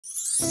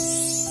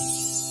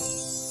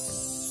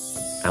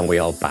And we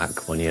are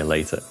back 1 year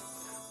later.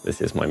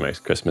 This is my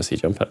most Christmassy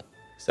jumper.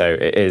 So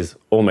it is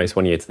almost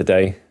 1 year to the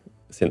day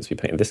since we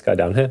painted this guy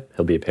down here.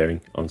 He'll be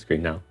appearing on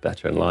screen now,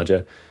 better and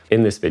larger.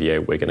 In this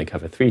video, we're going to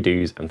cover 3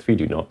 do's and 3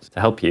 do nots to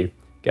help you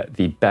get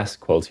the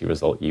best quality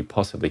result you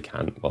possibly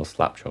can while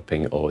slap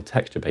chopping or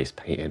texture-based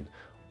painting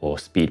or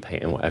speed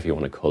painting, whatever you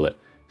want to call it.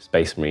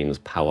 Space Marine's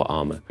Power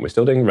Armor. We're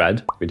still doing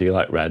red, we do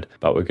like red,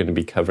 but we're going to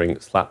be covering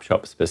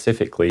Slapchop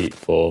specifically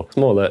for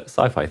smaller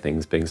sci-fi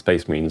things being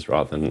Space Marines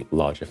rather than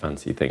larger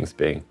fancy things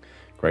being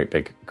great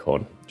big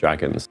corn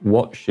dragons.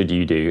 What should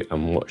you do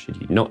and what should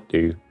you not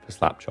do for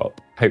Slapchop?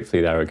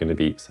 Hopefully there are going to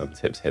be some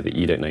tips here that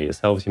you don't know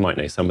yourselves. You might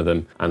know some of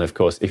them. And of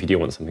course, if you do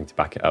want something to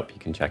back it up, you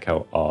can check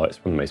out it's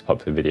one of the most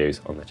popular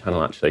videos on the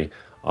channel actually,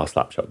 our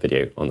Slapchop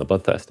video on the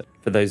Bloodthirster.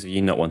 For those of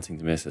you not wanting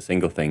to miss a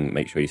single thing,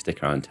 make sure you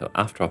stick around until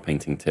after our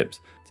painting tips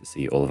to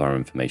see all of our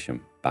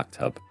information backed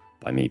up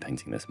by me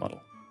painting this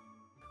model.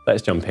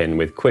 Let's jump in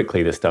with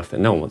quickly the stuff that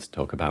no one wants to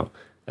talk about.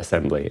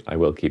 Assembly. I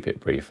will keep it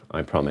brief,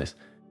 I promise.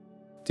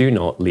 Do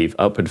not leave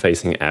upward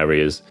facing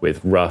areas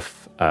with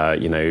rough,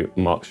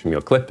 marks from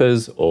your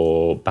clippers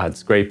or bad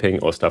scraping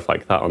or stuff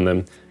like that on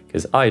them,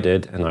 because I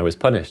did and I was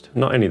punished.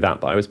 Not only that,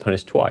 but I was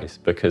punished twice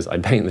because I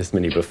painted this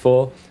mini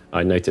before.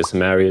 I noticed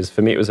some areas.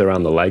 For me, it was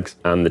around the legs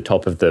and the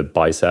top of the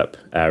bicep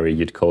area,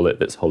 you'd call it,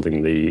 that's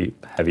holding the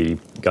heavy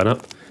gun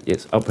up.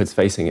 It's upwards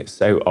facing. It's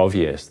so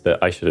obvious that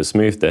I should have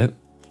smoothed it.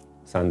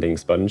 Sanding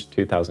sponge,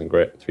 2000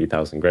 grit,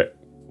 3000 grit.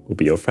 Will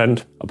be your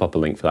friend. I'll pop a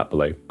link for that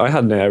below. I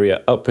had an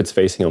area upwards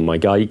facing on my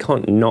guy. You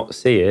can't not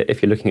see it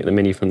if you're looking at the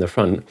mini from the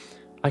front.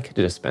 I could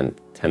have just spent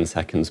 10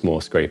 seconds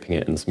more scraping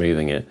it and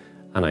smoothing it,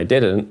 and I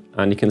didn't,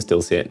 and you can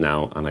still see it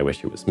now, and I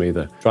wish it was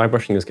smoother. Dry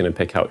brushing is going to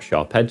pick out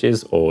sharp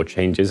edges or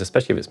changes,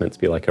 especially if it's meant to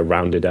be like a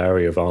rounded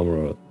area of armor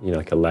or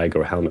like a leg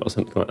or a helmet or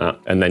something like that.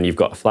 And then you've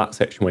got a flat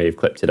section where you've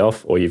clipped it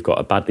off, or you've got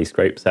a badly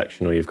scraped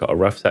section, or you've got a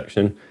rough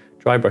section.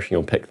 Dry brushing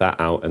will pick that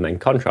out, and then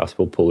contrast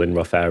will pull in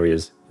rough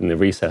areas in the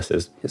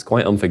recesses. It's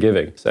quite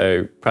unforgiving,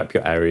 so prep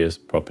your areas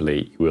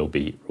properly, you will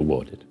be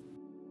rewarded.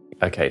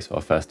 Okay, so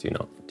our first do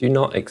not. Do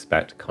not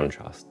expect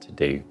contrast to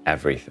do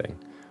everything.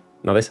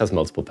 Now this has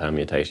multiple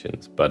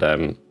permutations, but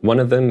one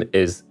of them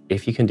is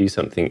if you can do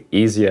something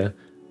easier,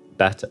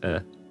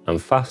 better,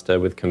 and faster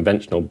with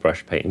conventional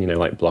brush painting,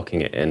 like blocking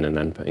it in and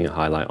then putting a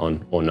highlight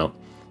on or not.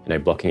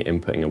 Blocking it in,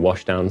 putting a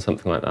wash down,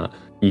 something like that.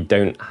 You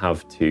don't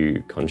have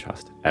to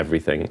contrast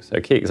everything. So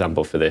a key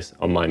example for this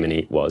on my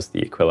mini was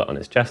the Aquila on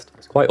his chest.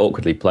 It's quite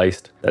awkwardly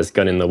placed. There's a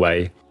gun in the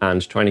way,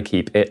 and trying to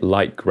keep it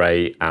light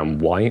gray and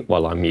white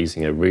while I'm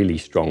using a really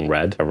strong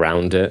red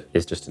around it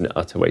is just an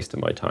utter waste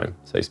of my time.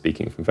 So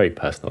speaking from very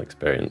personal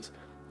experience,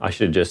 I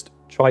should have just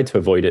tried to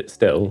avoid it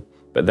still,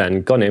 but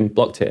then gone in,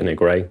 blocked it in a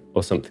grey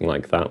or something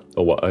like that,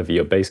 or whatever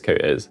your base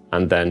coat is,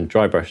 and then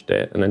dry brushed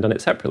it and then done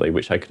it separately,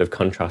 which I could have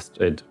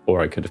contrasted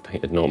or I could have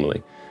painted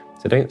normally.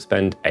 So don't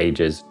spend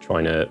ages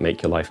trying to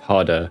make your life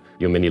harder,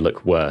 your mini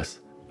look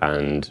worse,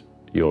 and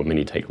your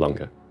mini take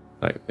longer.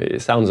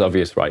 It sounds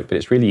obvious, right? But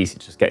it's really easy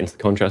to just get into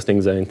the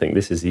contrasting zone, think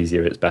this is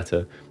easier, it's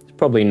better. It's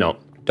probably not.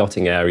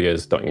 Dotting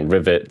areas, dotting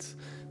rivets,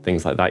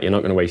 things like that, you're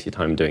not going to waste your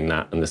time doing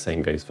that, and the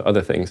same goes for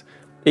other things.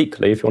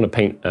 Equally, if you want to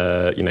paint,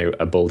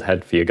 a bald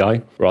head for your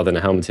guy rather than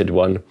a helmeted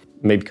one,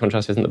 maybe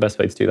contrast isn't the best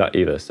way to do that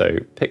either. So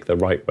pick the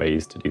right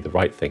ways to do the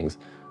right things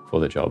for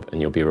the job and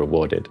you'll be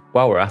rewarded.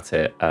 While we're at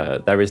it,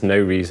 there is no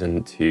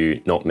reason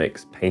to not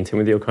mix painting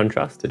with your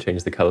contrast to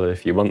change the color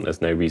if you want.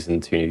 There's no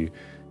reason to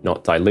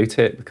not dilute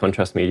it with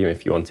contrast medium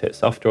if you want it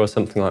softer or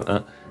something like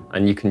that.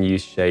 And you can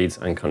use shades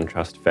and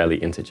contrast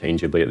fairly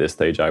interchangeably at this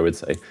stage, I would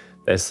say.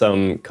 There's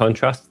some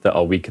contrasts that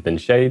are weaker than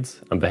shades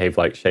and behave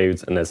like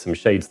shades, and there's some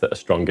shades that are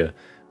stronger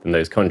than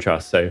those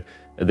contrasts. So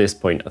at this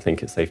point, I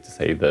think it's safe to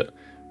say that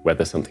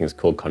whether something's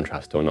called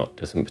contrast or not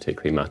doesn't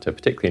particularly matter,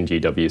 particularly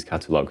in GW's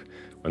catalogue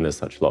when there's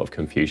such a lot of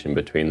confusion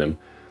between them.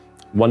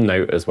 One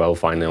note as well,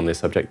 finally, on this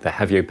subject, the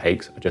heavy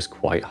opaques are just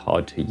quite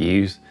hard to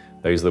use.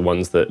 Those are the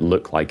ones that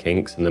look like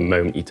inks, and the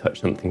moment you touch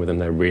something with them,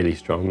 they're really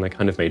strong. They're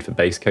kind of made for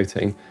base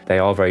coating. They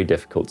are very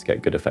difficult to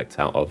get good effects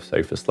out of.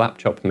 So for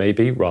Slapchop,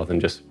 maybe, rather than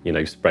just,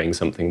 spraying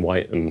something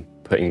white and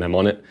putting them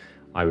on it,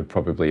 I would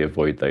probably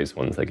avoid those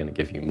ones. They're going to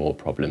give you more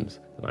problems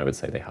than I would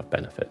say they have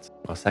benefits.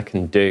 Our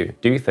second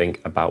do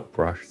think about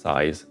brush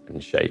size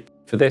and shape.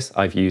 For this,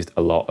 I've used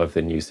a lot of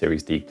the new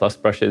Series D Plus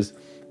brushes.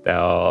 There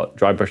are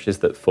dry brushes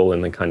that fall in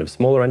the kind of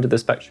smaller end of the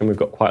spectrum. We've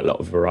got quite a lot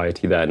of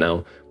variety there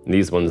now. And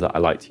these ones that I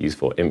like to use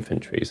for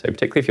infantry. So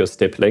particularly if you're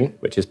stippling,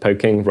 which is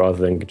poking rather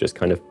than just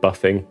kind of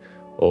buffing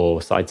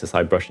or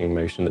side-to-side brushing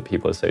motion that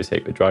people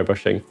associate with dry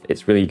brushing,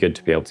 it's really good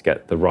to be able to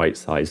get the right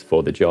size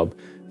for the job.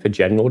 For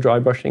general dry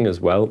brushing as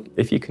well,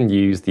 if you can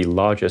use the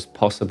largest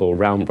possible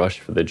round brush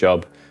for the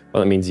job,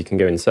 well, that means you can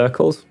go in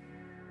circles,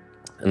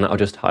 and that'll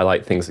just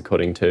highlight things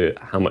according to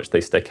how much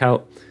they stick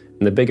out.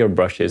 And the bigger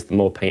brushes, the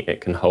more paint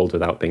it can hold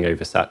without being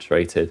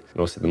oversaturated, and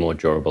also the more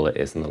durable it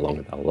is and the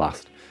longer they'll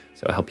last.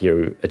 So it'll help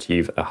you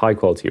achieve a high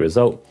quality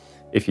result.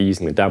 If you're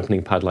using the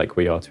dampening pad like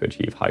we are to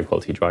achieve high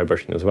quality dry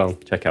brushing as well,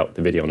 check out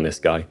the video on this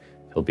guy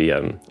He'll be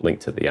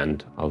linked at the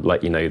end. I'll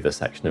let you know the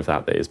section of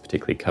that is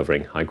particularly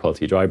covering high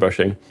quality dry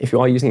brushing. If you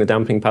are using the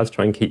dampening pads,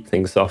 try and keep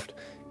things soft.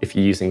 If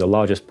you're using the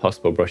largest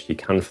possible brush you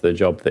can for the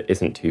job that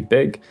isn't too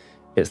big,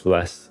 it's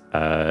less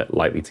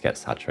likely to get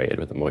saturated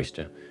with the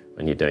moisture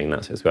when you're doing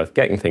that. So it's worth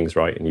getting things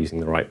right and using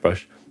the right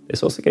brush.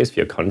 This also goes for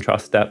your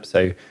contrast step.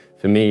 So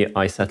for me,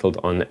 I settled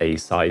on a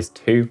size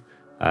 2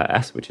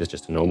 S, which is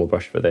just a normal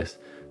brush for this.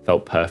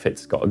 Felt perfect.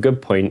 It's got a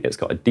good point. It's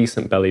got a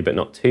decent belly, but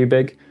not too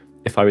big.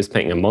 If I was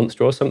painting a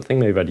monster or something,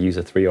 maybe I'd use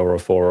a 3 or a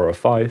 4 or a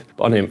 5.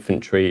 But on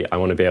infantry, I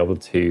want to be able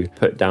to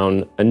put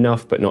down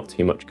enough, but not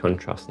too much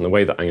contrast. And the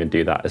way that I'm going to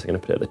do that is I'm going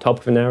to put it at the top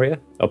of an area.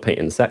 I'll paint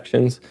in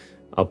sections.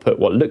 I'll put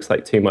what looks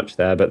like too much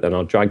there, but then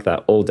I'll drag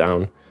that all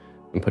down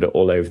and put it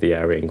all over the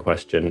area in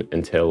question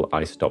until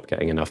I stop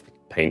getting enough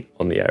paint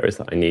on the areas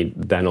that I need.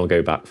 Then I'll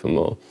go back for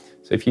more.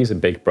 So if you use a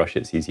big brush,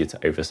 it's easier to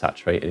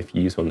oversaturate. And if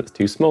you use one that's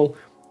too small,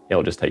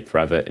 it'll just take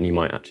forever and you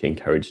might actually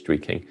encourage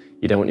streaking.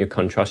 You don't want your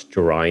contrast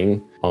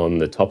drying on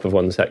the top of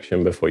one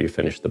section before you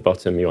finish the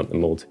bottom. You want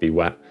them all to be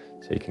wet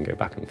so you can go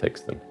back and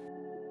fix them.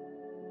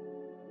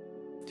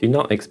 Do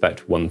not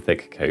expect one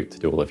thick coat to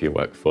do all of your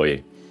work for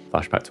you.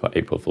 Flashback to our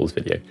April Fool's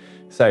video.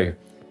 So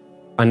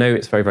I know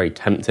it's very, very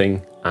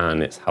tempting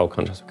and it's how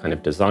contrasts are kind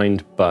of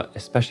designed, but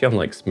especially on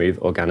like smooth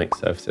organic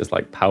surfaces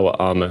like Power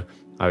Armor,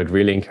 I would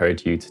really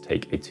encourage you to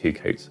take a 2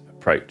 coats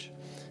approach.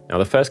 Now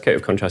the first coat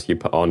of contrast you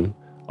put on,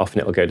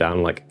 often it'll go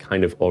down like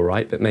kind of all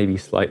right, but maybe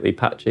slightly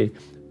patchy.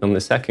 On the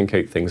second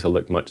coat, things will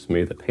look much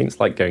smoother. Paint's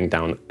like going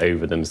down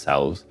over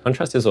themselves.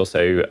 Contrast is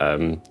also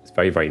it's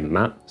very, very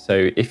matte.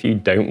 So if you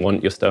don't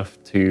want your stuff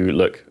to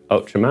look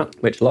ultra matte,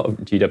 which a lot of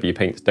GW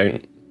paints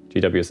don't,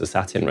 GW is the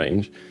satin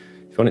range.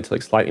 If you want it to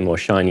look slightly more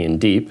shiny and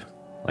deep,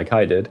 like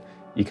I did,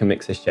 you can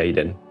mix a shade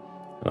in.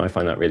 And I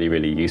find that really,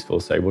 really useful.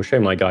 So we'll show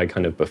my guy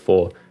kind of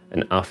before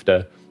and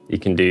after. You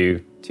can do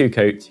 2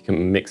 coats, you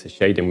can mix a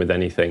shade in with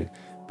anything.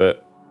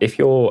 But if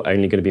you're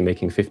only going to be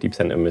making 50%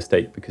 of a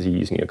mistake because you're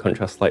using your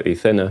contrast slightly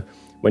thinner,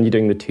 when you're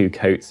doing the 2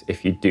 coats,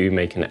 if you do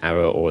make an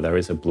error or there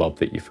is a blob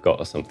that you forgot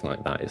or something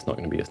like that, it's not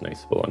going to be as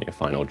noticeable on your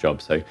final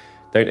job. So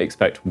don't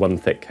expect one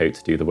thick coat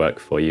to do the work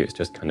for you. It's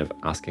just kind of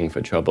asking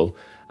for trouble.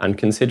 And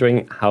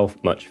considering how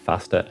much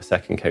faster a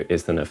second coat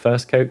is than a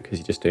first coat, because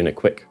you're just doing a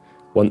quick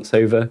once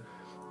over,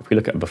 if we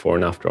look at before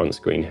and after on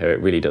screen here,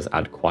 it really does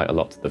add quite a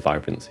lot to the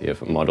vibrancy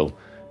of a model.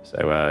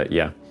 So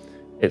yeah,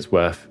 it's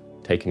worth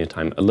taking your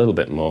time a little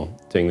bit more,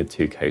 doing the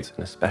 2 coats,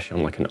 and especially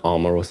on like an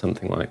armor or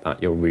something like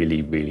that, you'll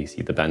really, really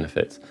see the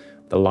benefits.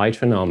 The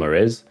lighter an armor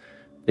is,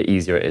 the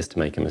easier it is to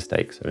make a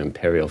mistake. So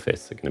imperial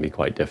fists are going to be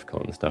quite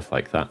difficult and stuff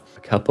like that. A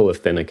couple of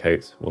thinner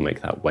coats will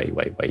make that way,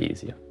 way, way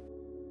easier.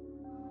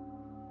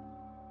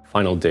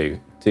 Final do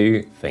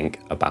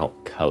think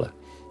about color.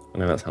 I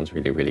know that sounds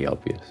really, really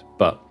obvious,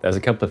 but there's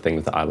a couple of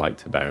things that I like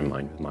to bear in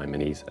mind with my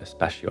minis,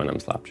 especially when I'm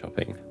slap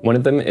chopping. One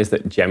of them is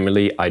that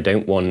generally I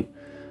don't want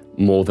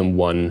more than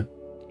one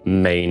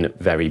main,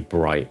 very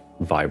bright,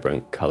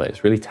 vibrant color.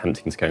 It's really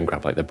tempting to go and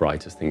grab like the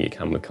brightest thing you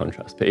can with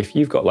contrast. But if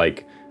you've got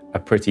like a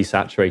pretty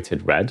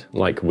saturated red,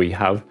 like we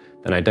have,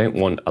 then I don't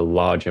want a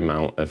large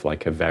amount of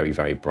like a very,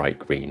 very bright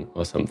green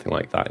or something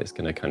like that. It's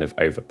going to kind of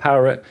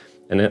overpower it.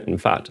 And in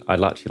fact,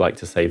 I'd actually like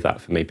to save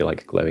that for maybe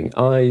like glowing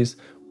eyes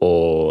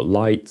or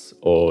lights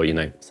or, you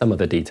know, some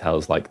other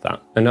details like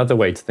that. Another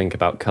way to think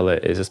about color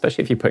is,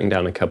 especially if you're putting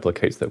down a couple of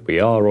coats that we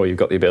are, or you've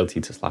got the ability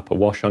to slap a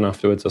wash on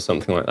afterwards or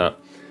something like that,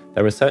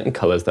 there are certain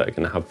colors that are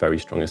going to have very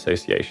strong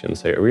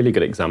associations. So a really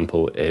good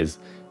example is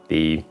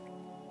the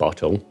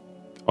bottle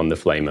on the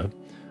flamer.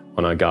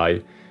 On our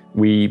guy,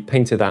 we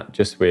painted that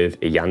just with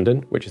a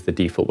Yanden, which is the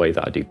default way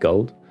that I do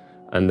gold.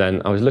 And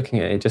then I was looking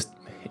at it,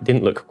 it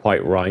didn't look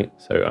quite right.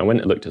 So I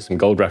went and looked at some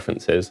gold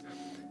references.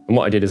 And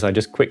what I did is I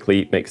just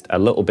quickly mixed a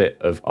little bit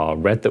of our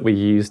red that we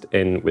used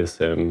in with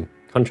some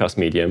contrast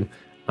medium,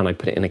 and I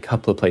put it in a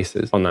couple of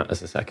places on that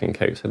as a second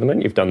coat. So the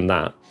moment you've done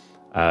that,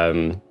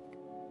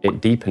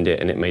 it deepened it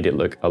and it made it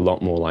look a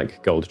lot more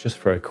like gold just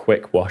for a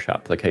quick wash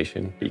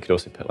application. But you could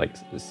also put like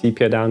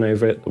sepia down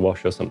over it, the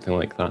wash or something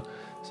like that.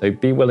 So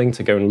be willing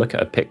to go and look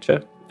at a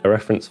picture, a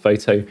reference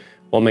photo.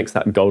 What makes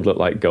that gold look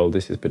like gold?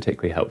 This is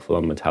particularly helpful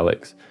on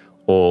metallics.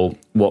 Or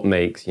what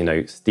makes, you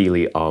know,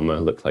 steely armor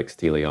look like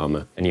steely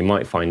armor. And you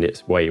might find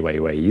it's way, way,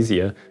 way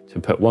easier to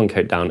put one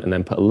coat down and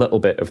then put a little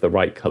bit of the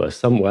right color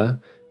somewhere.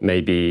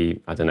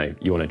 Maybe, I don't know,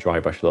 you want to dry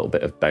brush a little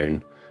bit of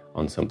bone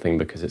on something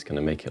because it's going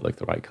to make it look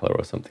the right color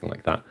or something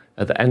like that.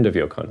 At the end of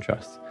your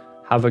contrast,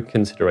 have a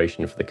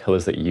consideration for the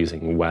colors that you're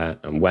using where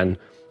and when.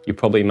 You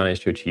probably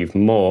manage to achieve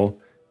more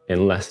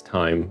in less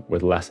time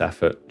with less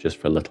effort, just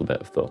for a little bit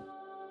of thought.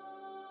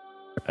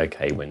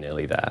 Okay, we're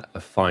nearly there. A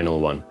final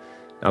one.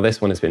 Now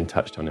this one has been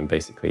touched on in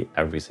basically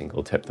every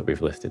single tip that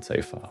we've listed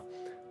so far.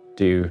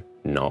 Do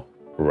not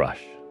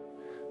rush.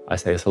 I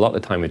say this a lot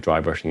of the time with dry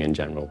brushing in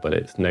general, but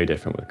it's no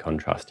different with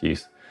contrast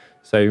use.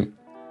 So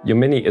your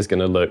mini is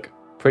going to look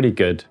pretty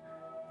good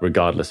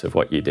regardless of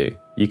what you do.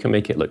 You can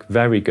make it look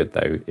very good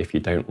though if you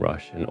don't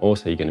rush, and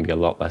also you're going to be a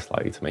lot less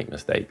likely to make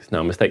mistakes.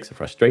 Now mistakes are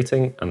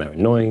frustrating and they're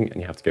annoying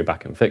and you have to go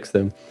back and fix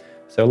them.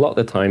 So a lot of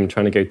the time,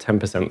 trying to go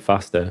 10%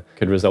 faster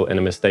could result in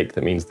a mistake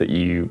that means that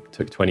you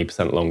took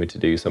 20% longer to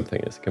do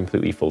something. It's a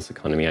completely false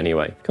economy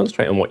anyway.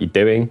 Concentrate on what you're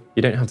doing.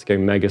 You don't have to go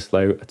mega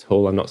slow at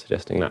all. I'm not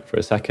suggesting that for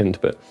a second,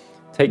 but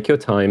take your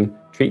time,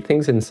 treat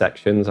things in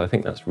sections. I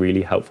think that's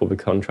really helpful with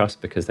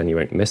contrast because then you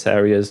won't miss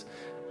areas.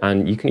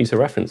 And you can use a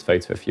reference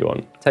photo if you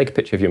want. Take a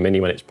picture of your Mini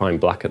when it's prime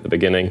black at the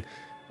beginning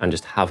and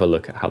just have a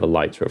look at how the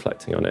light's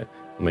reflecting on it.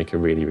 It'll make a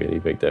really, really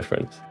big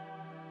difference.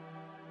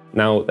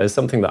 Now, there's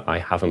something that I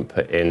haven't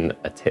put in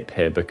a tip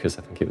here because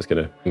I think it was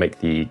going to make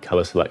the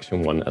color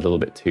selection one a little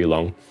bit too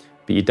long,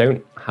 but you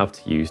don't have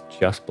to use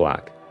just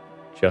black,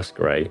 just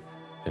gray,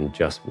 and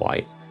just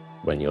white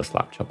when you're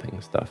slap chopping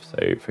stuff.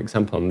 So for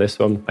example, on this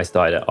one, I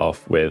started it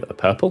off with a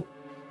purple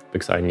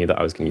because I knew that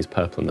I was going to use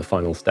purple in the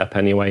final step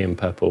anyway, and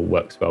purple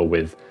works well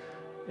with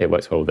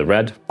the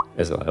red.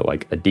 There's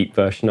like a deep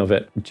version of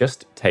it.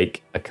 Just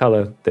take a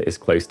color that is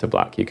close to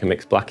black. You can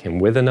mix black in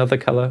with another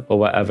color or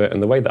whatever.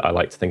 And the way that I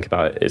like to think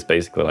about it is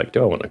basically like,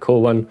 do I want a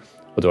cool one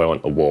or do I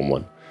want a warm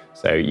one?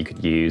 So you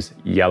could use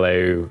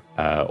yellow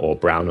or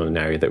brown on an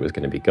area that was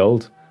going to be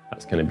gold.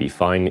 That's going to be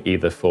fine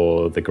either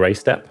for the gray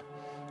step.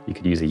 You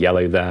could use a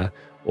yellow there,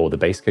 or the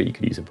base coat, you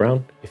could use a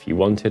brown if you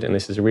wanted. And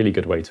this is a really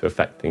good way to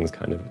affect things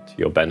kind of to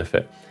your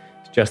benefit.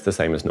 It's just the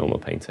same as normal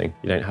painting.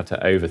 You don't have to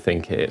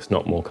overthink it. It's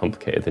not more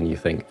complicated than you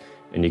think.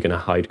 And you're going to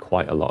hide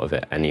quite a lot of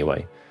it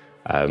anyway.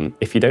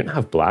 If you don't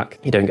have black,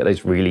 you don't get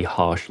those really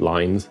harsh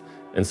lines.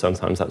 And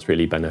sometimes that's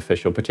really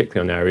beneficial,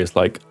 particularly on areas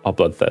like our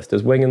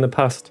Bloodthirster's wing in the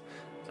past.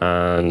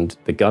 And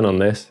the gun on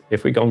this,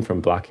 if we'd gone from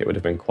black, it would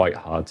have been quite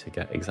hard to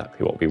get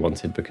exactly what we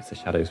wanted because the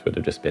shadows would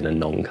have just been a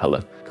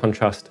non-color.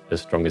 Contrast,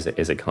 as strong as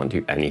it can't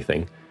do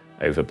anything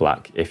over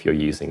black if you're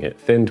using it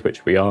thinned,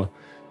 which we are.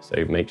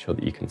 So make sure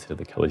that you consider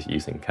the colors you're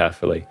using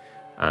carefully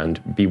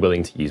and be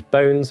willing to use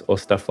bones or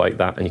stuff like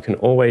that. And you can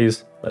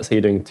always, let's say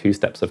you're doing 2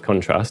 steps of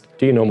contrast,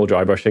 do your normal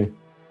dry brushing,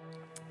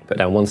 put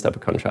down 1 step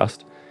of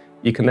contrast.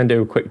 You can then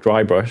do a quick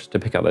dry brush to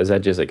pick out those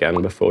edges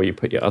again before you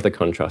put your other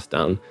contrast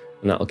down,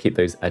 and that'll keep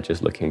those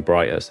edges looking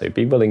brighter. So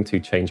be willing to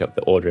change up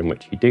the order in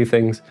which you do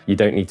things. You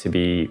don't need to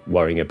be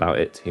worrying about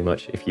it too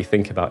much. If you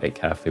think about it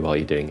carefully while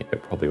you're doing it,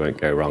 it probably won't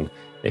go wrong.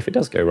 If it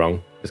does go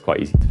wrong, it's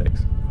quite easy to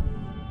fix.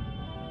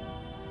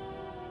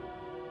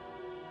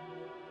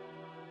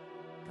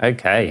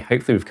 Okay,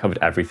 hopefully we've covered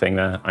everything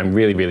there. I'm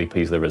really, really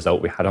pleased with the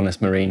result we had on this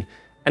marine.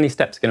 Any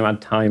steps are going to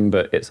add time,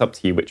 but it's up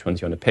to you which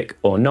ones you want to pick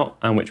or not,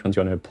 and which ones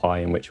you want to apply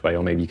in which way,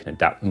 or maybe you can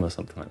adapt them or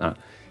something like that.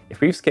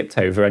 If we've skipped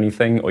over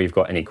anything, or you've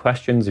got any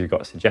questions, or you've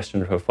got a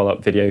suggestion for a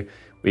follow-up video,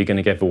 we're going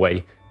to give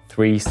away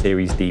 3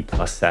 Series D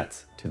Plus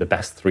sets to the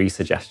best 3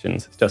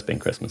 suggestions. It's just been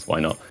Christmas,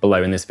 why not?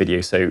 Below in this video.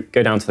 So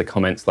go down to the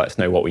comments, let us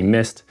know what we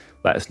missed,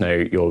 let us know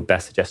your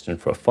best suggestion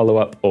for a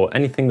follow-up, or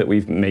anything that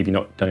we've maybe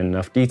not done in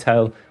enough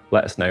detail,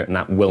 let us know, and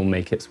that will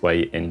make its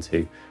way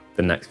into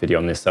the next video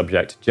on this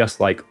subject, just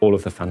like all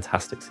of the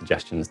fantastic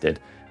suggestions did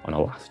on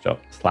our last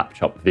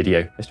Slapchop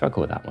video. I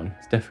struggle with that one,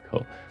 it's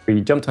difficult. We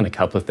jumped on a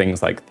couple of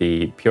things like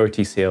the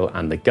purity seal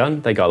and the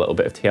gun. They got a little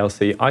bit of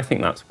TLC. I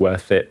think that's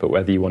worth it, but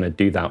whether you want to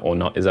do that or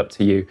not is up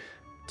to you.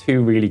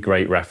 2 really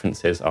great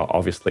references are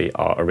obviously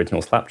our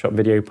original Slapchop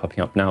video popping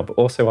up now, but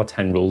also our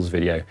 10 rules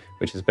video,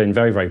 which has been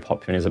very, very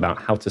popular and is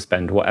about how to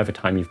spend whatever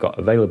time you've got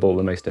available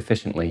the most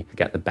efficiently to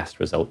get the best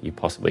result you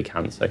possibly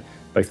can. So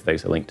both of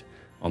those are linked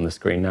on the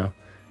screen now.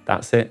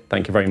 That's it.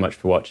 Thank you very much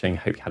for watching.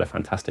 Hope you had a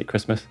fantastic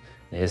Christmas.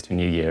 And here's to a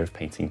new year of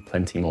painting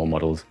plenty more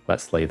models.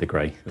 Let's slay the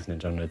grey, as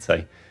John would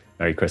say.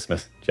 Merry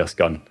Christmas, just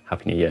gone.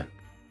 Happy New Year.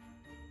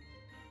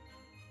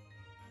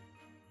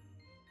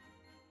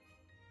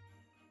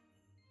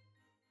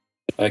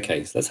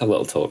 Okay, so let's have a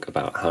little talk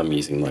about how I'm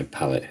using my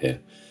palette here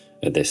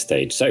at this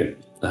stage. So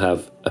I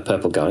have a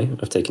purple guy.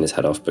 I've taken his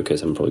head off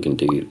because I'm probably going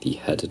to do the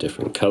head a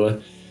different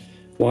colour.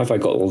 Why have I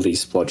got all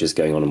these splodges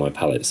going on my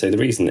palette? So the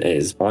reason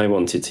is I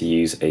wanted to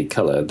use a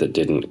colour that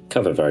didn't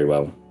cover very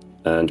well.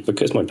 And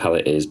because my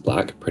palette is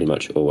black pretty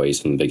much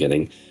always from the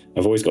beginning,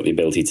 I've always got the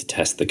ability to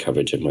test the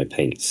coverage of my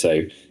paint.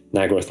 So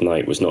Naggaroth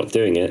Night was not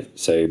doing it.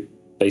 So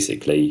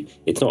basically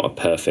it's not a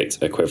perfect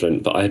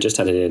equivalent, but I just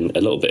added in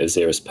a little bit of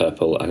Xeris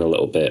purple and a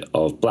little bit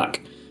of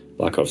black.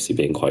 Black obviously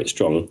being quite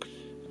strong.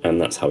 And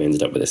that's how we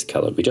ended up with this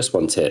colour. We just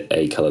wanted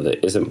a colour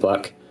that isn't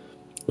black,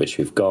 which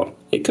we've got.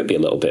 It could be a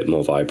little bit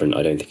more vibrant.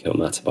 I don't think it'll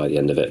matter by the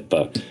end of it,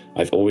 but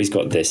I've always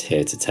got this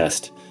here to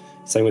test.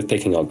 Same with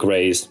picking our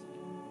greys,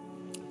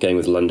 going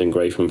with London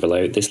Grey from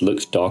below. This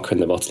looks darker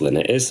in the bottle than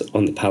it is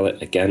on the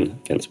palette. Again,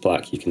 against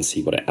black, you can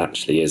see what it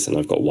actually is, and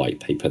I've got white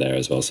paper there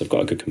as well, so I've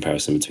got a good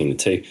comparison between the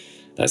two.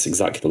 That's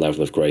exactly the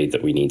level of grey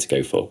that we need to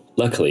go for.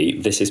 Luckily,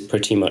 this is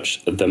pretty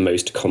much the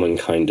most common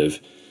kind of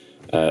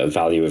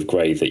value of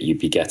grey that you'd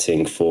be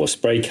getting for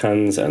spray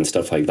cans and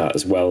stuff like that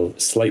as well.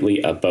 Slightly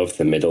above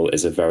the middle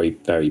is a very,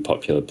 very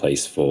popular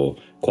place for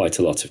quite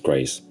a lot of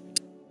greys.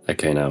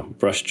 Okay, now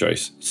brush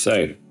choice.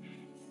 So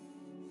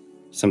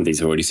some of these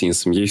have already seen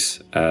some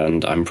use,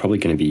 and I'm probably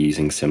going to be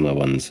using similar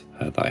ones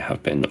that I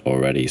have been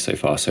already so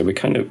far. So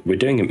we're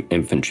doing an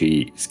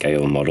infantry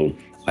scale model.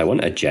 I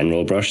want a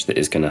general brush that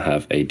is going to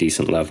have a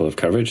decent level of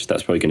coverage.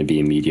 That's probably going to be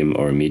a medium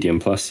or a medium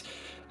plus.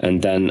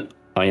 And then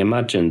I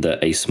imagine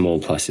that a small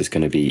plus is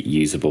going to be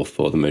usable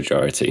for the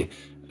majority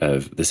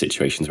of the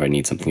situations where I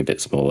need something a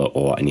bit smaller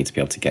or I need to be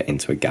able to get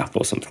into a gap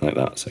or something like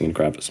that. So I'm going to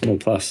grab a small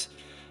plus,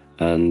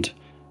 and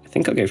I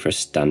think I'll go for a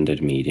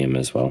standard medium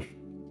as well.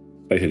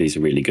 Both of these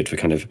are really good for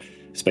kind of,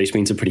 Space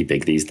Marines are pretty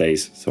big these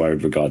days, so I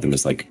would regard them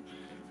as like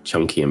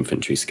chunky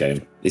infantry scale.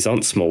 These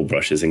aren't small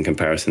brushes in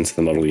comparison to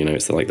the model, you know,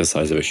 it's like the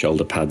size of a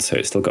shoulder pad, so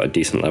it's still got a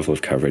decent level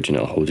of coverage and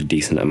it'll hold a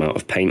decent amount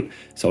of paint.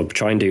 So I'll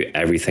try and do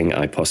everything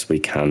I possibly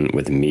can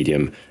with a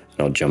medium, and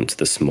I'll jump to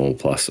the small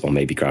plus, or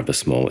maybe grab a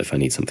small if I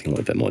need something a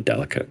little bit more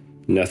delicate.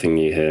 Nothing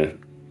new here.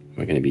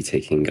 We're going to be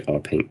taking our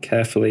paint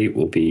carefully.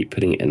 We'll be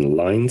putting it in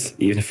lines.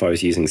 Even if I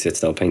was using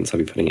Citadel paints, I'll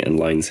be putting it in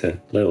lines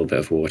here. A little bit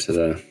of water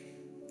there.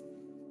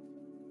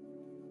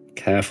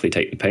 Carefully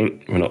take the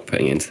paint. We're not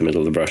putting it into the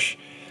middle of the brush.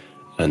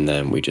 And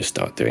then we just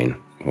start doing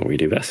what we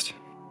do best.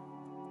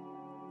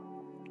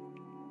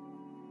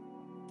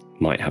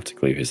 Might have to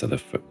glue his other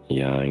foot.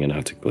 Yeah, I'm going to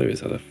have to glue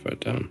his other foot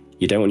down.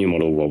 You don't want your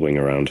model wobbling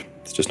around.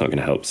 It's just not going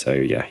to help. So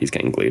yeah, he's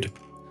getting glued.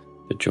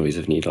 The joys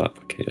of needle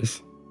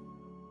applicators.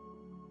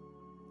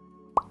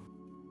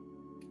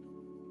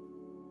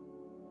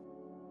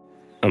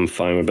 I'm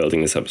fine with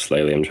building this up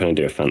slowly. I'm trying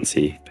to do a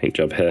fancy paint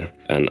job here.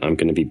 And I'm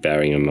going to be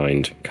bearing in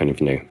mind kind of,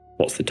 you know,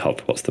 what's the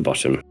top, what's the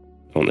bottom.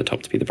 I want the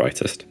top to be the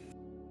brightest.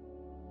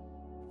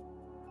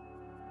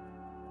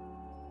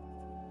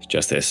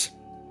 Just this.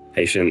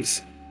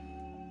 Patience.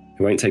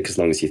 It won't take as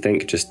long as you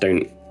think. Just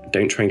don't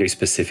try and go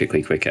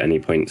specifically quick at any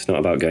point. It's not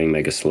about going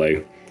mega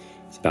slow.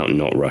 It's about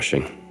not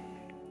rushing.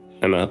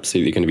 I'm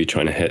absolutely going to be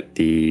trying to hit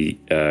the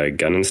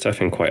gun and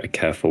stuff in quite a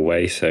careful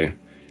way. So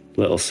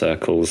little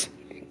circles,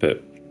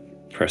 but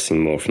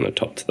pressing more from the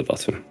top to the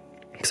bottom.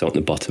 Because I want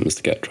the bottoms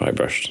to get dry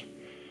brushed.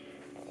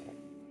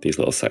 These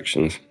little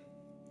sections.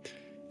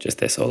 Just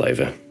this all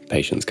over.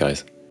 Patience,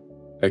 guys.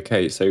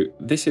 Okay, so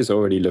this is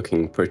already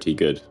looking pretty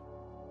good,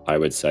 I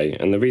would say.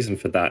 And the reason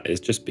for that is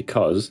just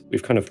because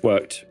we've kind of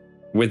worked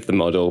with the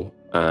model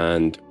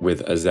and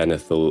with a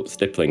zenithal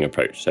stippling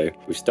approach. So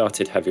we've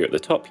started heavier at the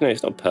top. You know,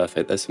 it's not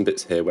perfect. There's some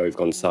bits here where we've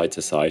gone side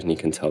to side, and you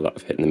can tell that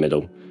I've hit in the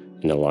middle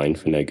in a line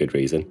for no good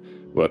reason.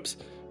 Whoops.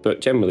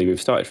 But generally,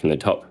 we've started from the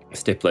top,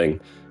 stippling,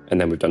 and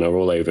then we've done our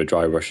all over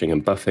dry brushing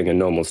and buffing and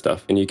normal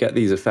stuff. And you get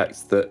these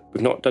effects that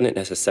we've not done it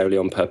necessarily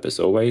on purpose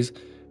always,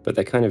 but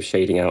they're kind of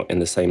shading out in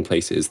the same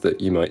places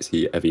that you might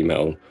see heavy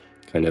metal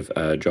kind of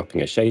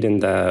dropping a shade in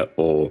there,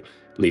 or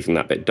leaving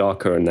that bit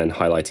darker and then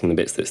highlighting the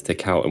bits that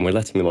stick out, and we're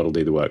letting the model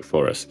do the work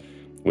for us,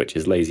 which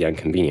is lazy and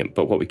convenient.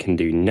 But what we can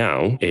do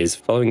now is,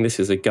 following this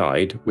as a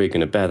guide, we're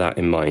going to bear that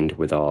in mind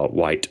with our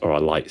white or our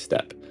light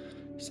step.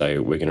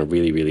 So we're going to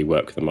really, really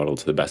work with the model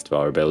to the best of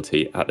our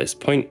ability at this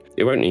point.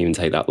 It won't even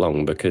take that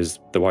long because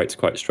the white's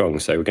quite strong,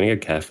 so we're going to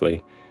go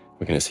carefully.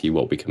 We're going to see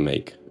what we can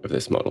make of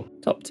this model.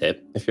 Top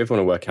tip, if you ever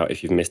want to work out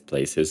if you've missed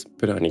places,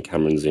 put it on your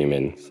camera and zoom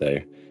in. So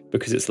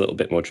because it's a little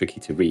bit more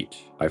tricky to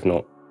reach, I've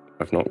not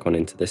gone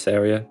into this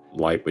area.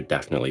 Light would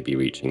definitely be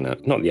reaching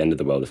that. Not the end of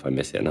the world if I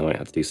miss it, and I might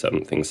have to do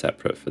something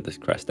separate for this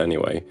crest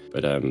anyway.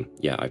 But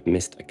yeah, I've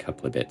missed a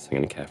couple of bits. I'm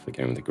going to carefully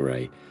go in with the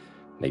grey.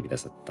 Maybe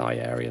there's a thigh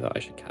area that I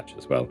should catch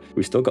as well.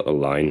 We've still got the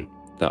line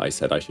that I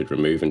said I should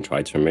remove and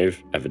try to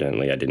remove.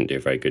 Evidently, I didn't do a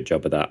very good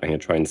job of that. I'm going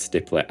to try and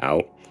stipple it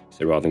out.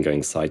 So rather than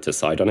going side to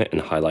side on it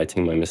and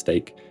highlighting my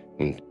mistake,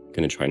 I'm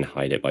going to try and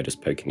hide it by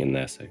just poking in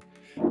there. So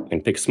I'm going to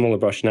pick a smaller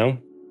brush now.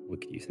 We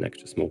could use an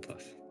extra small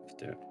plus. Let's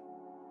do it.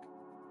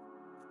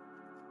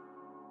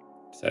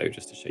 So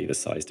just to show you the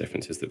size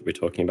differences that we're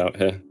talking about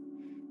here.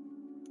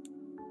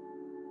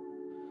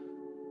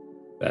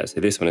 There,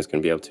 so this one is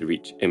going to be able to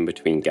reach in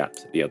between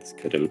gaps that the others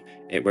couldn't.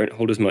 It won't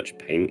hold as much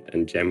paint,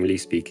 and generally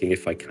speaking,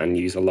 if I can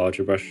use a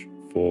larger brush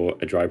for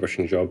a dry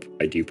brushing job,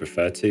 I do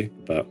prefer to,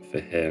 but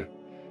for here,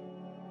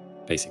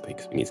 basically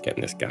because we need to get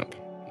in this gap.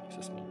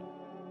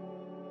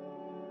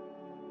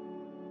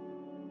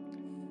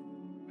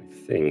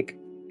 I think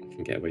I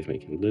can get away with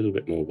making a little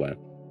bit more wet.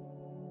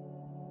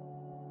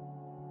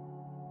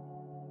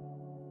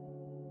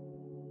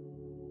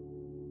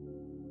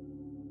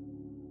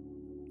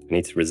 I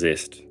need to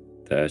resist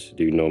there to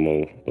do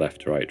normal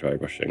left to right dry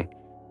brushing.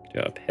 Do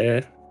it up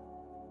here.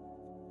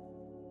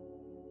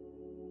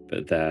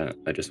 But there,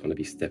 I just want to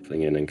be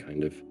stippling in and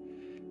kind of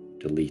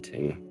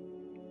deleting.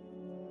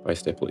 If I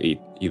stipple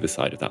either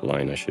side of that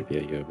line, I should be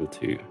able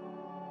to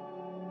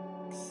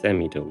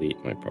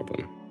semi-delete my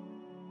problem.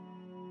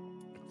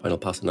 Final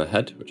pass on the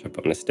head, which I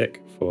put on a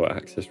stick for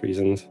access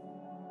reasons.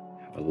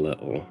 Have a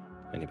little,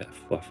 tiny bit of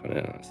fluff on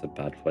it. That's a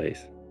bad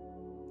place.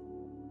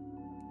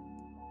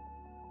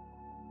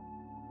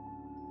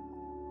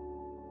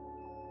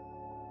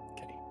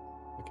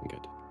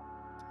 Good.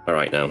 All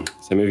right, now,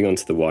 so moving on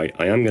to the white,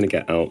 I am going to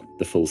get out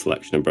the full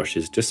selection of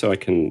brushes just so I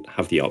can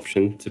have the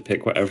option to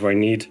pick whatever I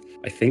need.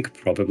 I think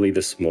probably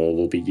the small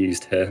will be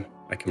used here.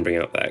 I can bring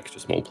out that extra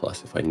small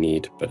plus if I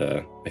need, but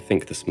I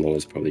think the small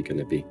is probably going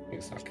to be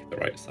exactly the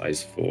right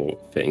size for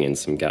fitting in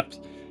some gaps.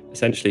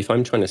 Essentially, if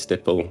I'm trying to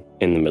stipple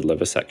in the middle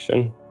of a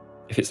section,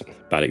 If it's a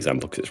bad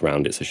example because it's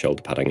round, it's a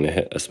shoulder pad, I'm going to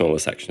hit a smaller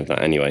section of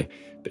that anyway.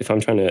 But if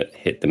I'm trying to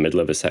hit the middle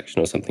of a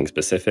section or something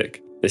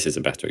specific, this is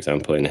a better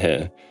example in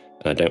here,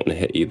 and I don't want to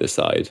hit either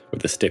side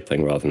with the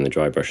stippling rather than the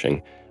dry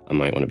brushing, I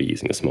might want to be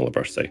using a smaller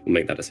brush. So we'll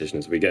make that decision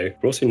as we go.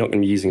 We're also not going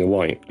to be using a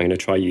white. I'm going to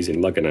try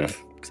using Lugganath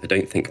because I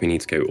don't think we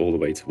need to go all the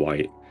way to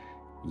white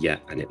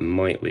yet, and it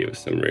might leave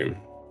us some room.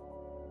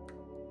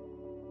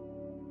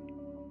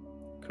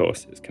 Of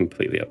course, it's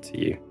completely up to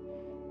you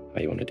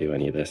how you want to do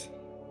any of this.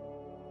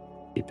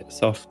 Keep it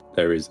soft.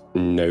 There is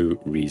no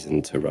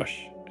reason to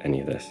rush any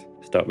of this.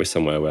 Start with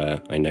somewhere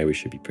where I know we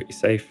should be pretty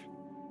safe,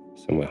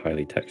 somewhere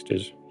highly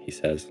textured, he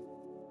says.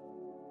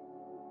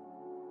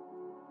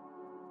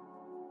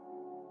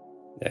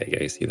 There you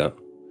go, you see that?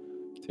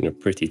 Doing a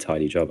pretty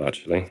tidy job,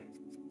 actually.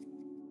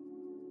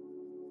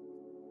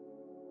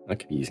 I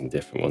could be using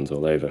different ones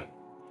all over.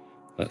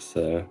 Let's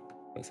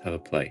have a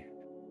play.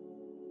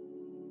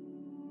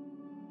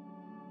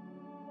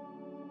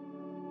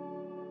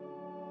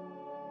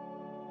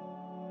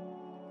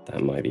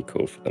 That might be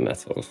cool for the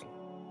metals.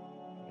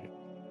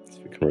 So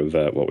we can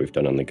revert what we've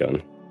done on the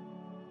gun.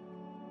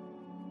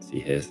 See,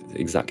 here's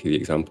exactly the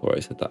example where I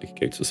said that I could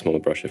go to a smaller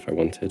brush if I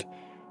wanted,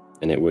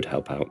 and it would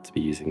help out to be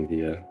using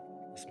the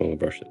smaller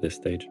brush at this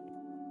stage.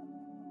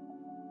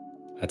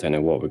 I don't know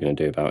what we're going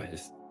to do about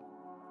his,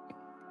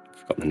 I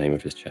forgot the name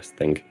of his chest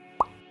thing,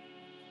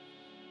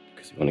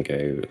 because we want to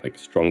go like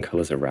strong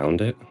colors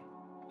around it,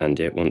 and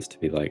it wants to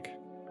be like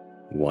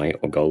white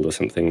or gold or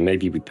something.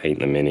 Maybe we paint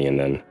the mini and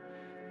then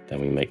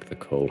we make the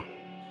call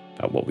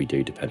about what we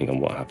do depending on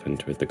what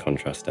happened with the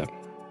contrast step.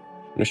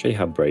 I'm going to show you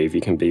how brave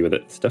you can be with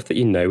it. Stuff that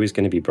you know is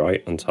going to be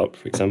bright on top,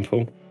 for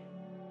example.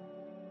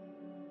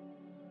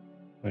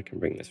 I can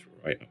bring this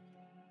right up.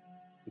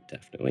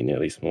 Definitely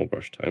nearly small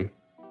brush time.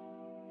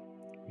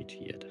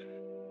 Weird.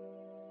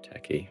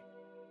 Techie.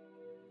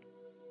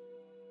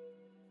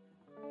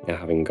 Now,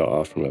 having got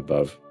off from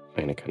above,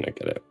 I'm going to kind of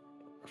get it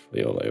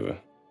roughly all over.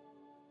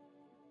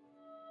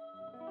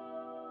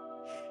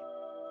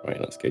 Right,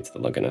 let's go to the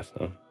Lugganath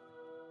now.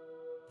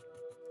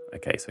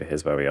 Okay, so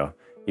here's where we are.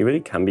 You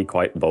really can be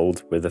quite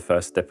bold with the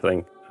first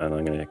stippling, and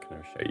I'm going to kind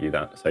of show you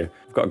that. So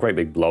I've got a great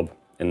big blob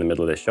in the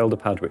middle of this shoulder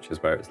pad, which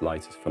is where it's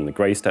lightest from the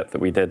grey step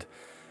that we did.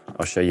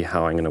 I'll show you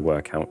how I'm going to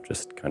work out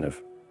just kind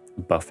of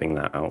buffing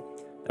that out.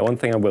 Now, one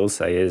thing I will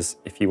say is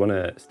if you want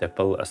to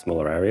stipple a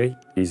smaller area,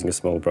 using a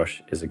small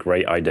brush is a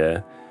great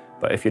idea.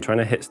 But if you're trying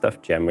to hit stuff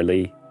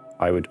generally,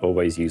 I would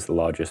always use the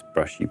largest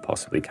brush you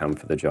possibly can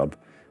for the job.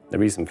 The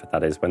reason for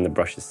that is when the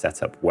brush is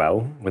set up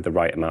well with the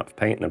right amount of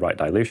paint and the right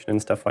dilution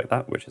and stuff like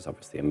that, which is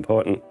obviously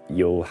important,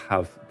 you'll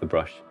have the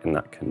brush in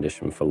that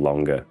condition for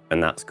longer.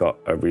 And that's got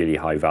a really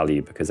high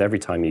value because every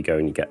time you go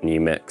and you get a new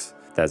mix,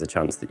 there's a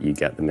chance that you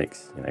get the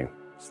mix,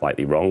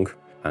 slightly wrong.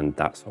 And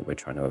that's what we're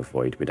trying to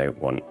avoid. We don't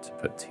want to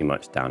put too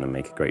much down and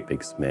make a great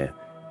big smear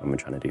when we're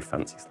trying to do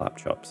fancy slap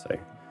chops. So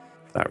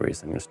for that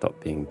reason, I'm going to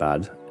stop being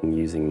bad and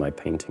using my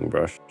painting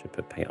brush to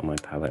put paint on my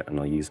palette, and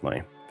I'll use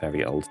my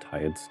very old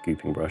tired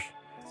scooping brush.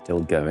 Still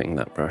going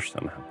that brush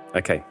somehow.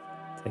 Okay,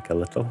 take a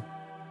little.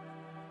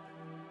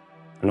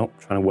 I'm not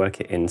trying to work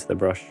it into the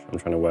brush, I'm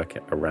trying to work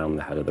it around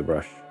the head of the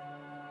brush.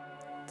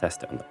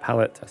 Test it on the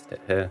palette, test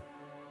it here,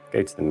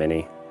 go to the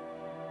mini.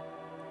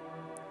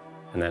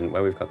 And then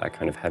where we've got that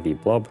kind of heavy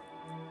blob,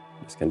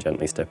 I'm just going to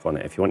gently stipple on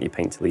it. If you want your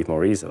paint to leave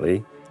more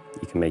easily,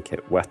 you can make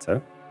it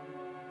wetter,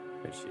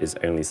 which is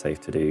only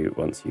safe to do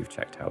once you've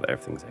checked out that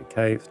everything's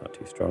okay, it's not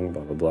too strong,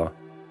 blah, blah, blah.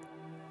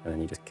 And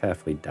then you just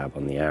carefully dab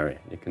on the area.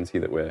 You can see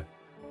that we're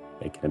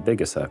making a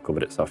bigger circle,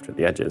 but it's softer at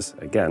the edges.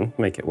 Again,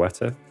 make it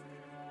wetter,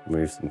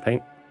 remove some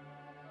paint.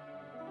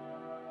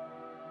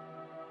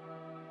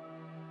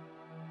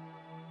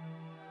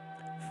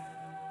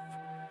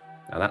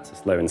 Now that's a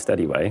slow and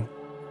steady way.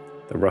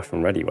 The rough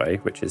and ready way,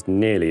 which is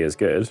nearly as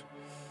good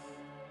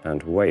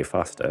and way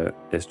faster,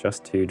 is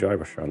just to dry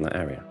brush around that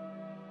area.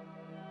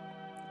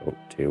 Oh,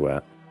 too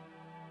wet.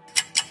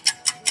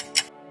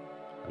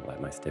 And let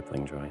my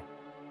stippling dry.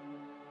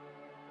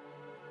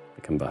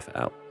 We can buff it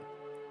out.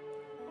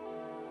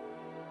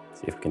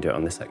 See if we can do it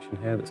on this section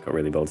here that's got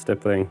really bold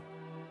stippling.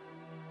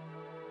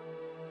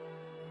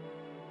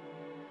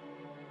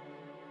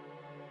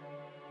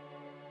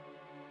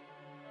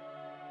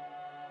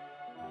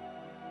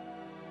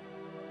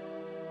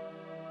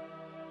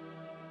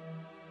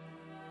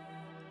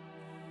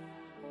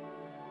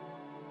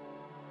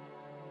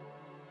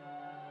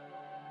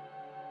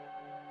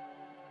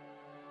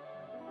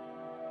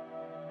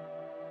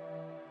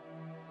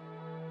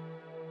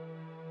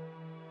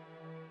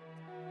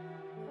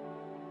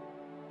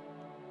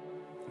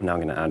 I'm now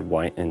going to add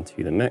white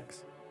into the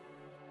mix.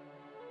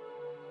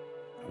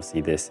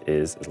 Obviously this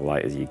is as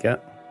light as you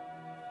get.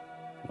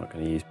 I'm not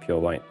going to use pure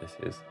white, this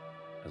is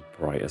as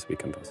bright as we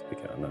can possibly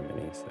get on that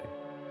mini. So.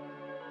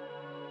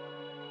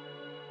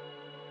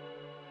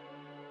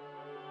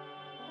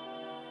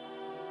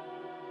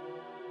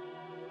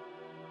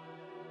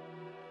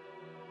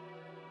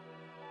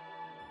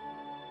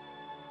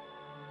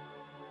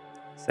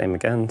 Same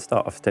again,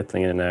 start off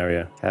stippling in an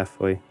area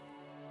carefully,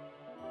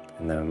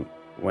 and then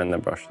when the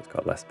brush has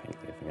got less paint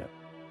leaving it,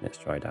 It's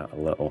dried out a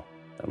little,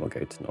 then we'll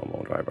go to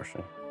normal dry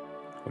brushing.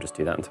 We'll just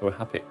do that until we're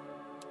happy.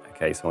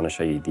 Okay, so I want to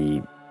show you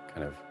the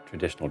kind of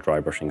traditional dry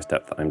brushing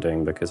step that I'm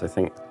doing, because I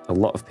think a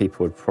lot of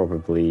people would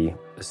probably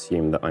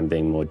assume that I'm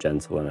being more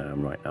gentle than I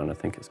am right now, and I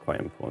think it's quite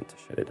important to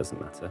show that it doesn't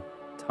matter.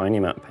 Tiny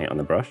amount of paint on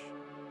the brush.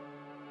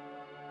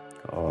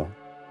 Got our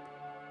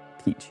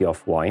peachy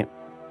off-white.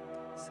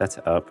 Set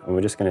it up, and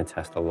we're just going to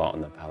test a lot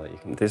on the palette.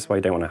 This way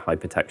you don't want a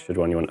hyper-textured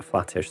one, you want a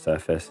flattish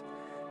surface.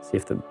 See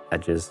if the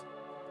edges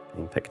are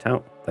being picked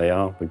out. They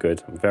are, we're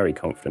good. I'm very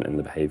confident in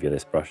the behavior of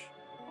this brush.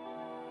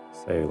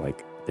 So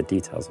like the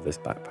details of this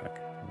backpack,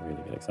 a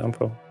really good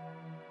example.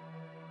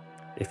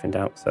 If in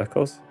doubt,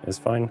 circles is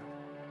fine.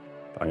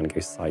 But I'm going to go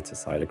side to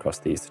side across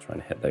these to try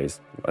and hit those,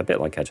 a bit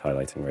like edge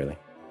highlighting really.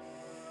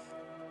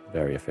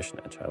 Very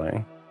efficient edge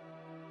highlighting.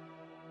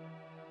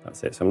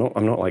 That's it. So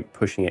I'm not like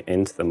pushing it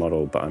into the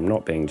model, but I'm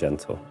not being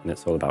gentle, and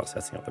it's all about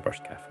setting up the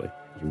brush carefully.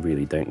 You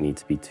really don't need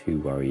to be too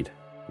worried.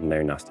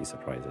 No nasty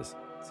surprises.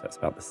 So it's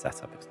about the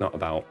setup. It's not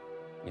about,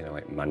 you know,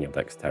 like manual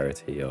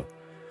dexterity or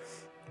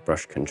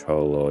brush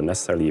control or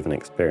necessarily even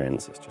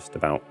experience. It's just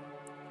about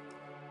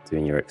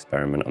doing your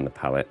experiment on the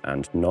palette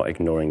and not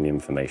ignoring the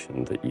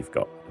information that you've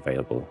got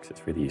available, because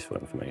it's really useful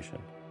information.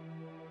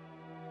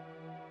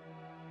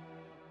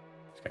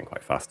 It's going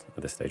quite fast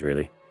at this stage,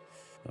 really.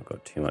 Not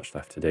got too much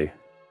left to do.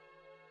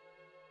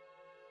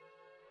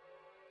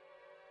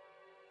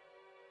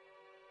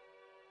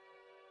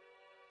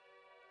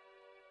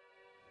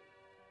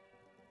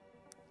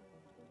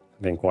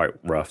 Being quite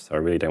rough, so I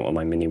really don't want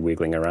my mini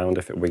wiggling around.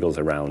 If it wiggles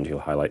around,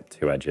 you'll highlight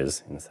 2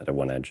 edges instead of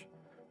 1 edge.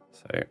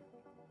 So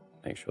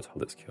make sure to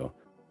hold it secure.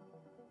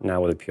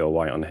 Now with a pure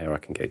white on here, I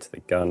can go to the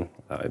gun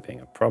without it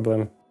being a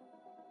problem.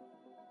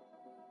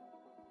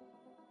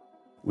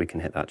 We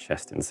can hit that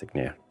chest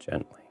insignia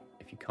gently.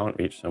 If you can't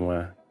reach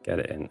somewhere, get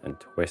it in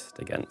and twist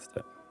against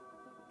it.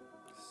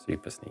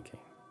 Super sneaky.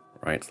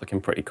 Right, it's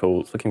looking pretty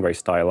cool. It's looking very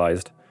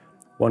stylized.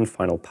 One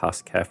final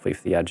pass carefully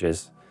for the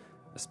edges,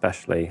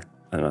 especially.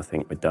 And I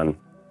think we're done.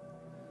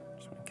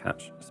 Just want to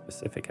catch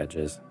specific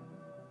edges,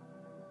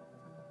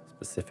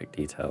 specific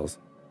details.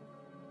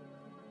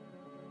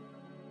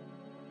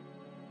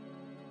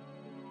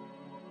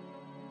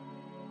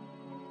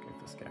 Let's go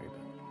for the scary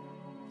bit.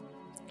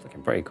 It's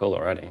looking pretty cool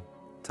already.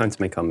 Time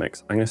to make our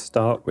mix. I'm going to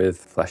start with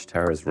Flesh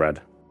Terror's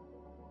Red.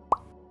 I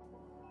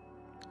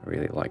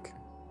really like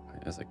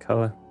it as a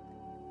color.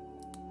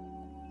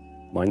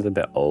 Mine's a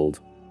bit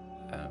old.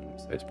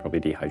 So it's probably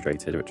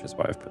dehydrated, which is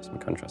why I've put some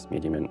contrast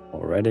medium in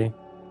already.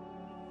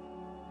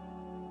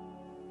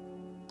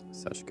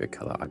 Such a good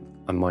color.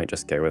 I might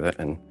just go with it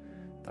and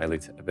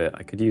dilute it a bit.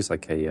 I could use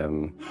like a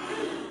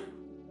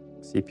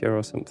sepia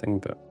or something,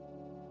 but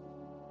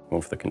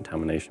more for the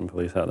contamination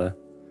police out there.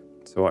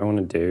 So what I want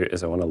to do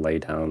is I want to lay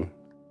down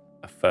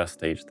a first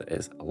stage that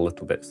is a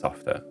little bit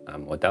softer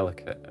and more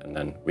delicate, and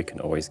then we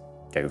can always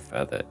go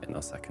further in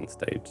our second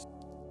stage.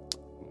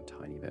 A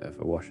tiny bit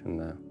of a wash in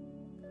there.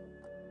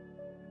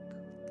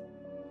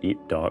 Deep,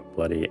 dark,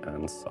 bloody,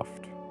 and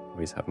soft.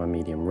 Always have my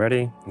medium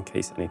ready in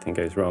case anything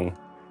goes wrong.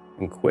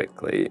 And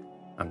quickly,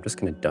 I'm just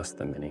going to dust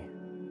the mini.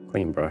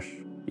 Clean brush.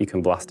 You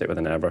can blast it with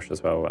an airbrush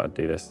as well. I'd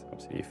do this,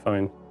 absolutely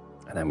fine.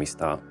 And then we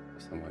start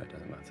somewhere it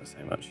doesn't matter so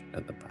much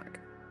at the back.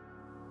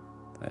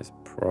 That is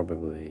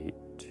probably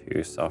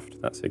too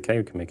soft. That's okay,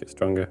 we can make it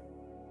stronger.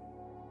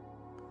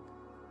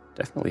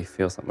 Definitely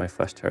feels like my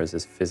Flesh Terrors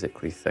is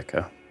physically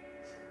thicker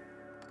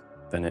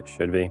than it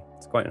should be.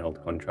 It's quite an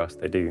old contrast.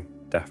 They do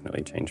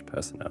definitely change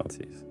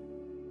personalities.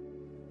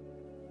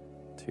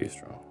 Too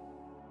strong.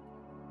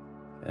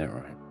 Yeah,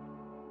 right.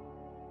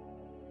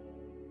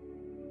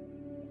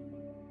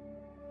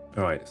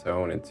 Alright, so I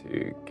wanted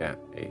to get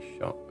a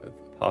shot of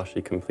a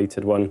partially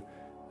completed one.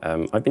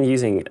 I've been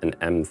using an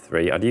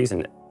M3. I'd use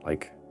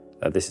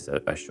this is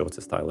a shorter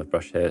style of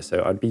brush here,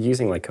 so I'd be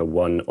using like a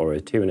 1 or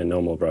a 2 in a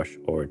normal brush,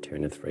 or a 2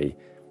 and a 3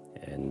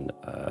 in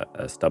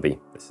a stubby.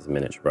 This is a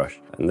miniature brush.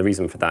 And the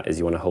reason for that is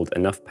you want to hold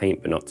enough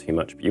paint, but not too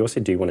much. But you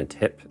also do want to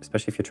tip,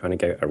 especially if you're trying to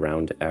go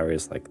around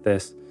areas like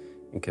this.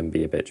 It can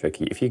be a bit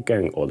tricky. If you're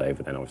going all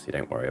over, then obviously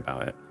don't worry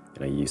about it.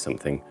 You know, use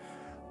something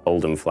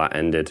old and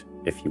flat-ended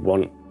if you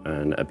want,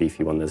 and a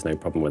beefy one, there's no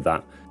problem with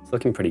that. It's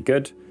looking pretty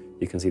good.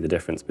 You can see the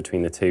difference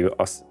between the two.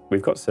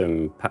 We've got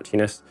some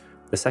patchiness.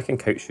 The second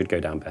coat should go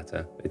down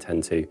better. They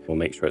tend to. We'll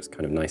make sure it's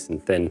kind of nice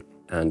and thin.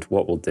 And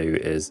what we'll do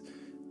is,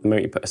 the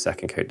moment you put a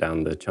second coat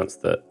down, the chance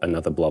that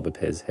another blob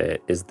appears here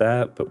is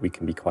there, but we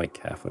can be quite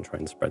careful and try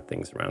and spread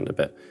things around a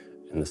bit.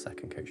 And the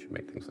second coat should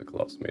make things look a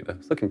lot smoother.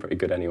 It's looking pretty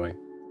good anyway.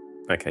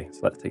 Okay, so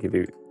let's take a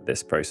view of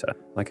this process.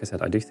 Like I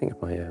said, I do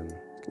think my,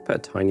 put a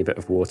tiny bit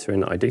of water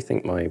in. I do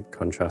think my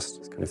contrast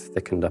has kind of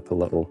thickened up a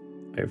little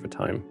over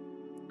time.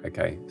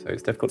 Okay, so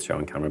it's difficult to show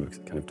on camera because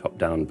it's kind of top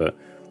down, but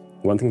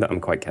one thing that I'm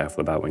quite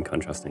careful about when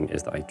contrasting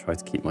is that I try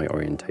to keep my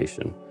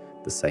orientation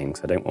the same,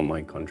 because I don't want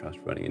my contrast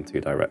running in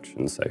 2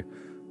 directions. So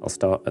I'll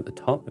start at the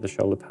top with the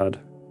shoulder pad.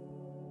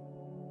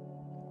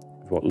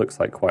 With what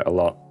looks like quite a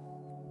lot,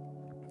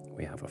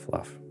 we have a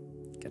fluff.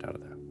 Get out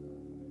of there.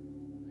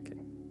 Okay.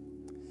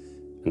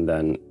 And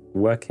then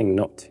working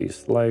not too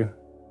slow,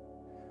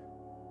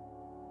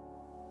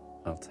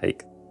 I'll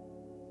take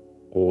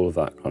all of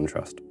that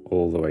contrast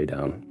all the way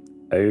down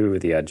over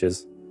the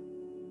edges.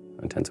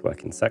 I tend to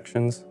work in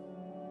sections.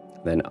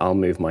 Then I'll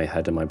move my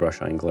head and my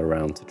brush angle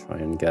around to try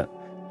and get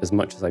as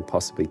much as I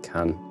possibly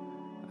can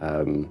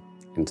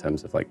in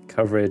terms of like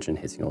coverage and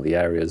hitting all the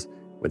areas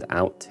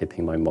without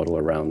tipping my model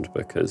around,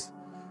 because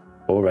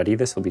already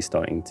this will be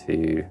starting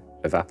to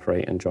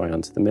evaporate and dry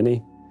onto the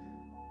Mini,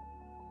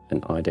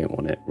 and I don't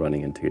want it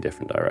running in two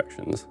different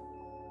directions.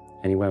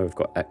 Anywhere we've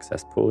got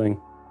excess pooling,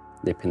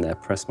 nip in there,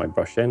 press my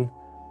brush in,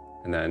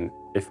 and then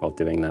if while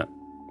doing that,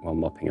 while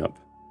mopping up,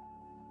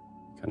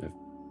 kind of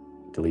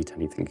delete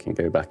anything can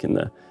go back in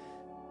there.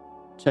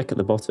 Check at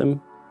the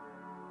bottom,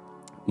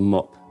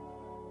 mop.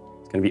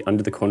 It's going to be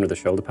under the corner of the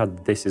shoulder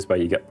pad. This is where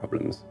you get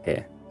problems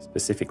here,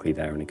 specifically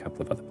there and a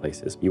couple of other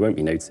places. You won't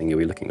be noticing, you'll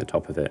be looking at the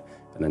top of it,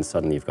 and then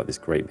suddenly you've got this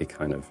great big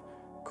kind of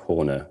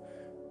corner,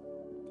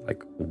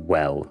 like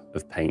well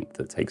of paint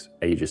that takes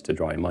ages to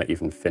dry. It might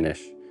even finish,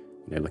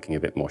 you know, looking a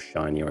bit more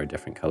shiny or a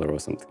different color or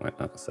something like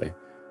that. So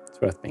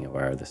it's worth being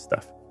aware of this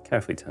stuff.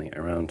 Carefully turning it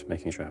around,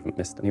 making sure I haven't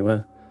missed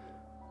anywhere,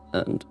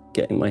 and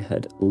getting my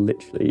head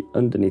literally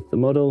underneath the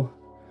model,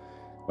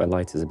 where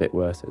light is a bit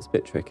worse, it's a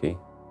bit tricky,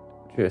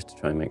 just to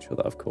try and make sure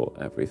that I've caught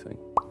everything.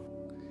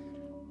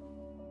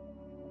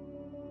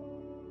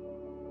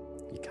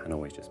 You can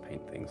always just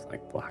paint things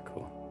like black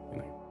or, you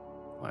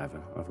know, whatever.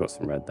 I've got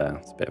some red there,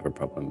 it's a bit of a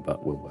problem,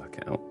 but we'll work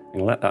it out. I'm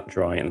gonna let that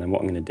dry, and then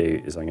what I'm gonna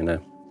do is I'm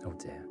gonna, oh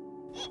dear,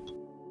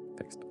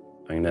 fixed.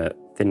 I'm gonna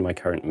thin my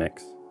current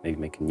mix, maybe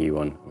make a new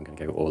one. I'm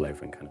gonna go all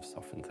over and kind of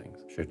soften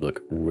things. Should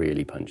look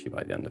really punchy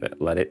by the end of it.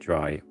 Let it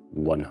dry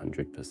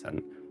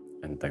 100%,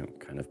 and don't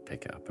kind of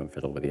pick it up and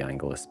fiddle with the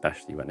angle,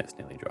 especially when it's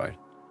nearly dried.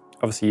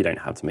 Obviously you don't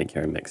have to make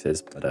your own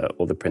mixes, but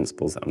all the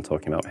principles that I'm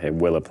talking about here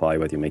will apply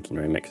whether you're making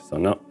your own mixes or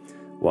not.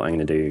 What I'm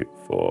gonna do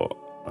for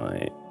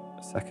my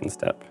second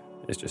step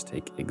is just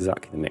take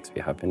exactly the mix we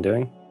have been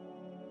doing.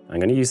 I'm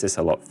gonna use this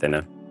a lot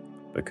thinner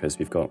because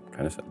we've got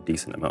kind of a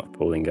decent amount of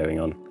pooling going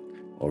on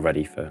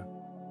already for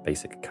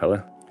basic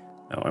color.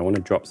 Now I want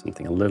to drop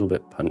something a little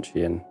bit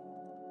punchy in.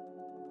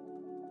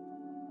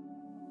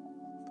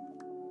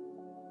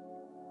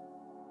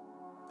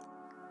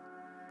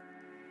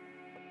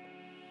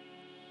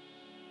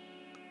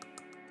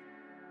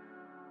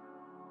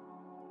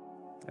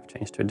 I've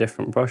changed to a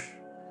different brush.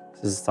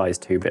 This is a size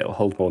 2, but it'll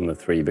hold more than the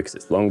 3 because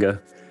it's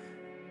longer.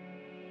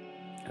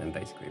 And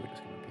basically we're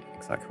just going to repeat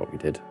exactly what we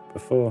did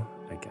before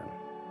again.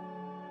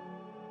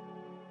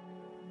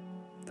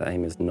 The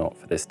aim is not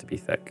for this to be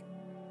thick.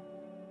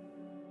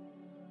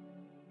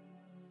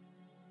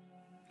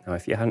 Now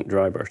if you hadn't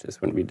dry brushed,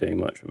 this wouldn't be doing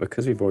much, but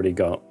because we've already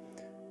got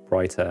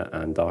brighter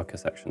and darker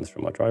sections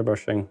from our dry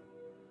brushing,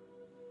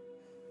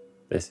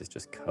 this is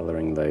just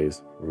colouring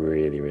those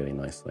really, really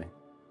nicely.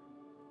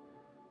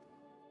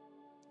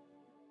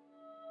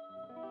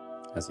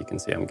 As you can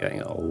see, I'm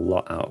getting a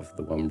lot out of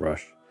the one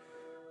brush.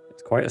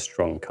 It's quite a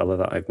strong colour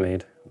that I've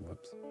made.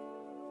 Whoops.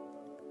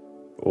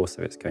 But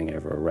also it's going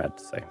over a red,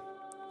 so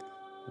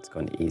it's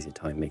got an easy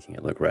time making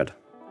it look red.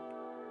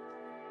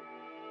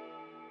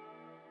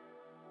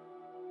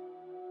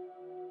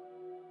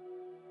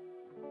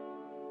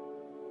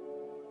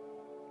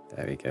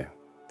 There we go.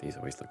 These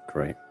always look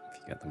great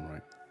if you get them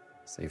right.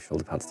 Save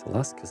shoulder pads to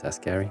last because they're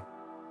scary.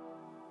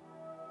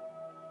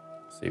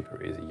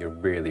 Super easy. You're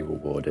really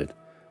rewarded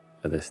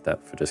for this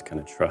step for just kind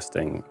of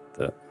trusting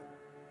that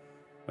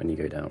when you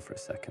go down for a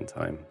second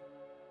time,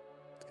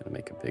 it's going to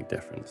make a big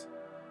difference.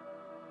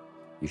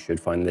 You should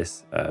find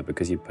this,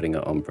 because you're putting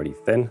it on pretty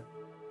thin,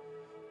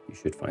 you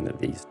should find that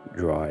these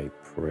dry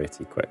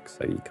pretty quick.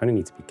 So you kind of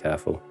need to be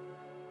careful.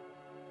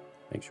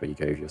 Make sure you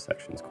go over your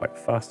sections quite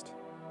fast.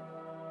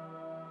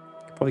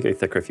 You could probably go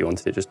thicker if you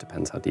wanted, it just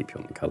depends how deep you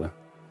want the colour.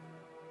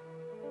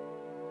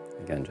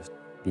 Again, just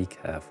be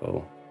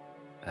careful.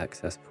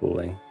 Excess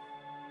pooling.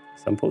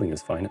 Some pooling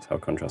is fine, it's how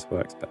contrast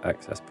works, but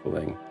excess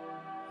pooling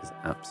is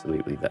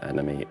absolutely the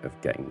enemy of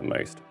getting the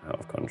most out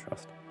of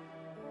contrast.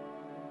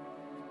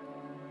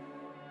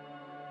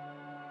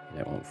 You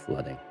don't want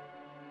flooding.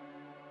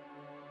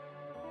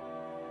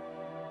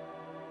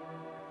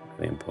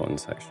 Really important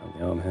section on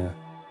the arm here.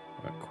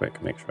 Work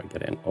quick, make sure I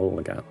get it in all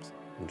the gaps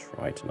and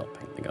try to not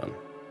paint the gun.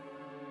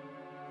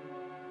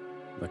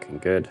 Looking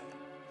good.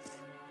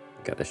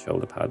 Get the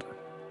shoulder pad.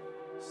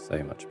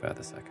 So much better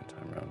the second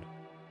time round.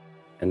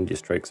 End your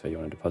strokes where you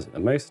want to deposit the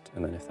most,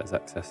 and then if there's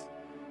excess,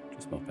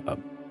 just mop it up.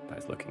 That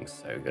is looking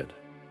so good.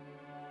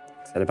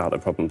 Said about the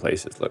problem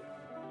places, look,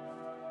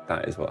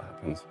 that is what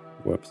happens.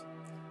 Whoops.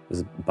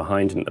 There's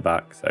behind and at the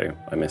back, so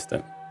I missed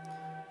it.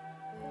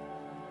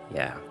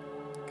 Yeah,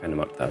 kind of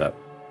mucked that up.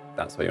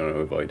 That's what you want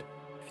to avoid.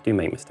 If you do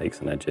make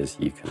mistakes on edges,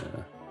 you can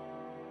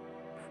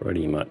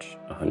pretty much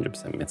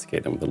 100%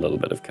 mitigate them with a little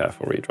bit of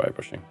careful re-dry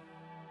brushing.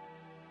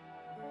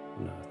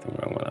 Nothing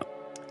wrong with that.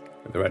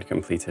 With the red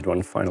completed,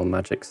 one final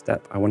magic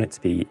step. I want it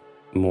to be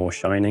more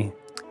shiny,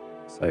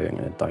 so I'm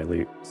going to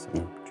dilute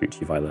some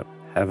Drucci Violet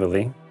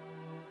heavily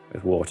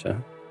with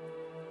water.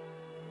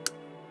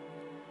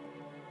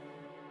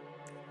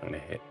 I'm going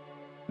to hit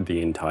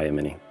the entire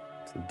Mini.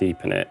 So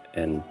deepen it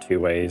in 2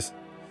 ways.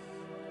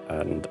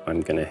 and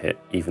I'm going to hit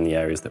even the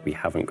areas that we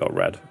haven't got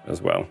red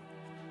as well.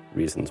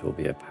 Reasons will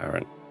be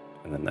apparent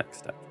in the next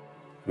step.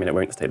 I mean, it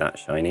won't stay that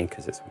shiny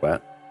because it's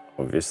wet,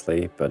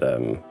 obviously, but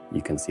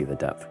you can see the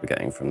depth we're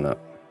getting from that.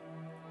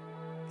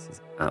 This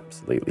is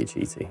absolutely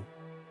cheaty,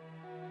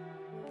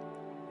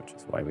 which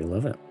is why we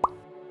love it.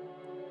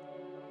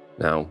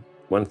 Now,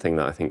 one thing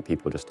that I think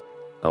people just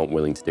aren't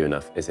willing to do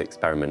enough is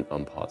experiment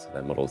on parts of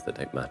their models that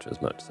don't matter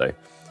as much. So,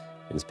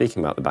 in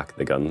speaking about the back of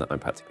the gun that I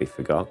practically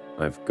forgot,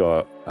 I've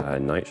got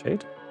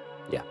Nightshade.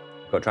 Yeah,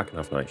 I've got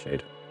Drakenhof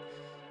Nightshade.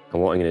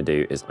 And what I'm going to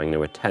do is I'm going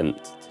to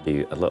attempt to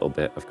do a little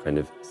bit of kind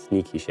of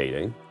sneaky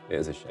shading. It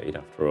is a shade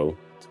after all,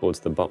 towards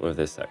the bottom of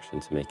this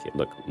section to make it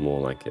look more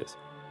like it's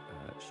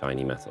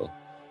shiny metal.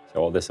 So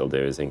all this will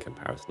do is, in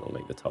comparison, I'll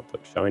make the top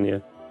look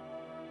shinier.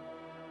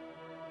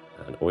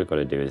 And all we've got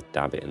to do is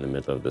dab it in the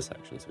middle of the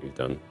sections we've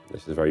done.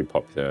 This is very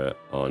popular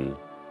on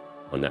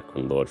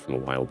Necron Lord from a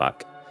while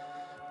back,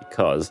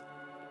 because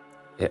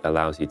it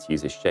allows you to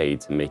use a shade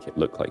to make it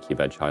look like you've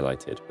edge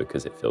highlighted,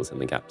 because it fills in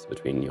the gaps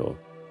between your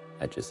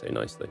edges so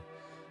nicely.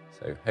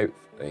 So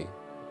hopefully,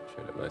 I'll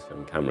show it nicely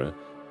on camera,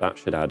 that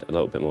should add a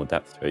little bit more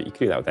depth to it. You could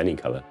do that with any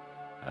colour,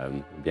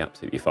 it'd be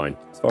absolutely fine.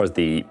 As far as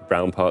the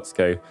brown parts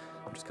go,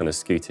 I've just kind of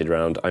scooted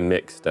around. I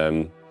mixed,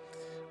 I'm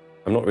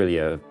not really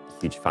a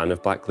huge fan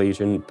of Black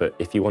Legion, but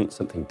if you want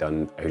something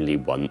done only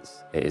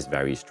once, it is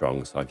very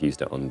strong. So I've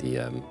used it on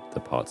the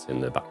parts in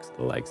the backs of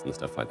the legs and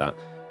stuff like that.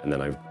 And then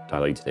I've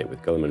diluted it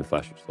with Gulliman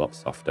Flesh, which is a lot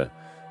softer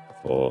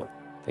for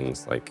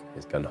things like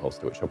his gun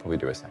holster, which I'll probably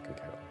do a second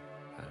coat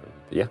on.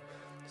 But yeah,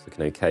 it's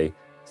looking okay.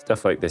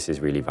 Stuff like this is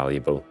really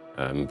valuable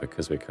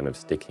because we're kind of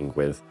sticking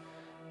with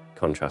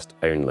contrast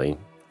only,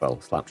 well,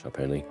 Slapchop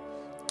only.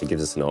 It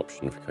gives us an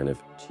option for kind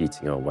of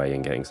cheating our way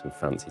and getting some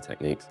fancy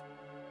techniques.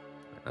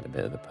 Add a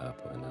bit of the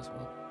purple in as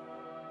well.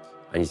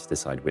 I need to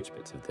decide which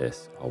bits of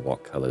this are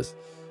what colours,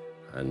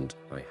 and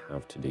I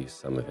have to do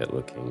some of it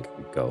looking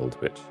gold,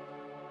 which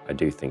I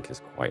do think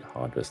is quite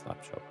hard with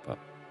Slapchop, but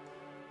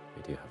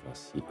we do have our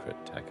secret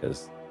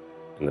techers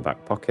in the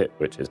back pocket,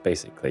 which is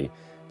basically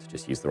to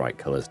just use the right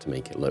colours to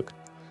make it look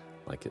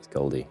like it's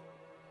goldy.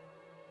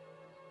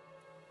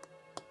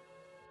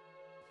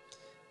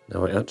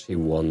 Now I actually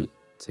want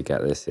to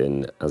get this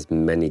in as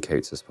many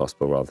coats as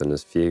possible rather than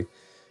as few.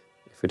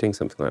 If we're doing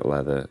something like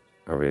leather,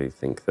 I really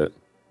think that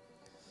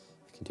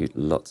you can do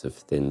lots of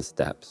thin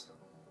steps.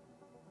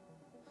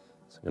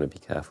 So I'm going to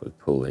be careful with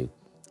pooling.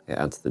 It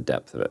adds the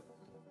depth of it.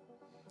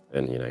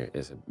 And you know,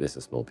 it's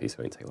a small piece, it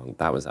won't take long.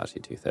 That was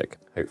actually too thick.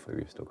 Hopefully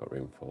we've still got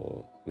room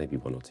for maybe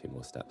 1 or 2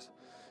 more steps.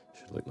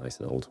 Should look nice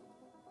and old.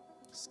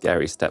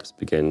 Scary steps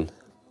begin.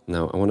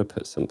 Now I want to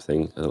put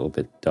something a little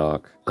bit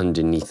dark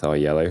underneath our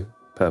yellow.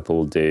 Purple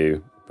will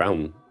do,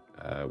 brown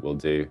will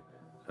do,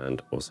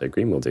 and also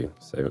green will do.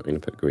 So I'm going to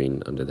put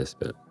green under this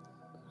bit.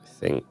 I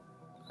think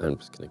I'm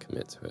just going to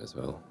commit to it as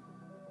well.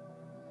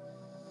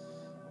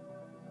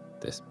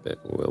 This bit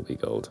will be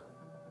gold.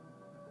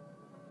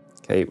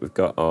 Okay, we've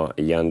got our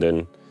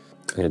Yanden.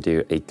 I'm going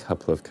to do a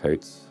couple of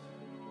coats,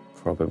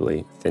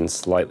 probably thin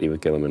slightly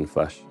with Gilliman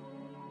Flesh.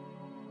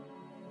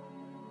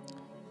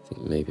 I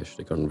think maybe I should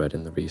have gone red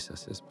in the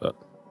recesses, but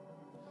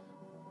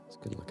it's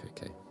going to look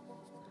okay.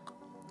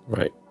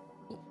 Right,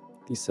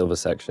 these silver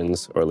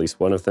sections, or at least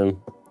one of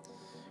them,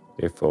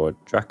 go for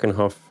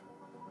Drakenhof,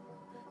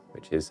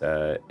 which is,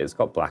 it's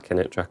got black in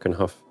it,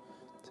 Drakenhof.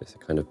 So it's a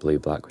kind of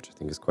blue-black, which I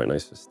think is quite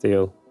nice for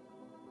steel.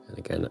 And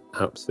again,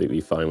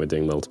 absolutely fine with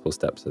doing multiple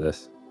steps of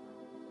this.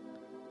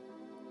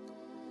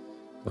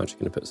 I'm actually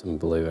going to put some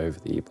blue over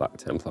the Black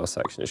Templar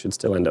section. It should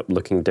still end up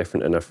looking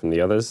different enough from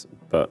the others,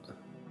 but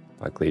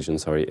Black Legion,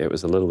 sorry, it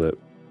was a little bit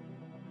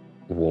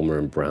warmer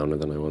and browner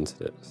than I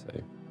wanted it, so.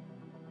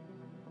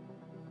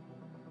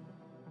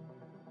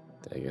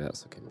 There you go,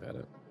 that's looking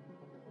better.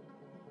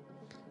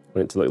 I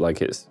want it to look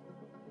like it's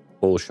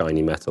all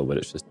shiny metal, but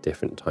it's just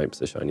different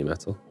types of shiny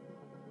metal.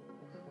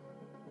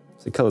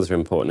 So colours are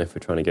important if we're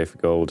trying to go for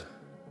gold.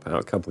 Put out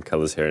a couple of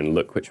colours here and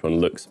look which one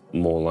looks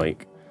more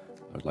like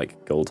I would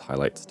like gold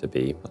highlights to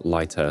be.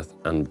 Light Earth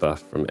and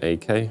Buff from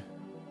AK. It's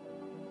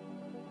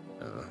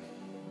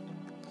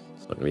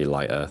not going to be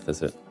Light Earth,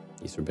 is it?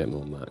 These are a bit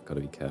more matte, got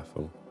to be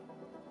careful.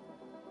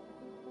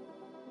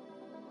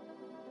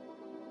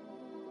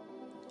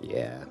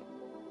 Yeah.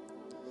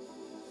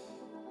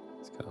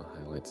 Let's get our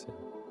highlights in.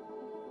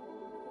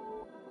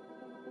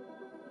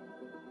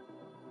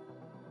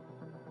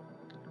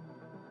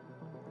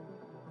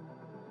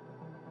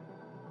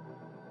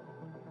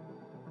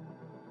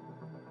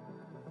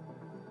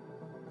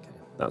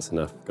 That's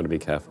enough. Got to be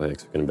careful here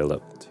because we're going to build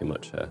up too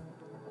much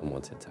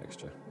unwanted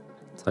texture.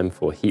 Time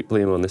for heat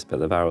bloom on this bit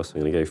of the barrel, so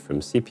I'm going to go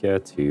from sepia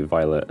to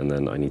violet, and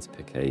then I need to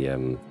pick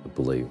a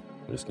blue.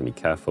 I'm just going to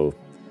be careful,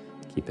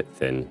 keep it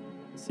thin.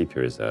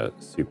 Sepia is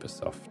super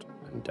soft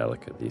and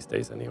delicate these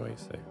days anyway,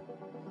 so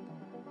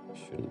it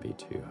shouldn't be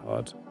too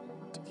hard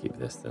to keep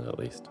this thin at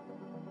least.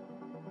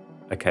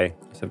 Okay,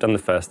 so I've done the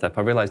first step.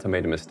 I realized I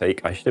made a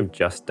mistake. I should have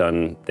just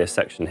done this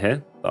section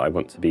here that I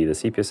want to be the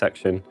sepia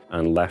section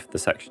and left the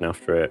section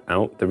after it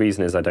out. The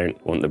reason is I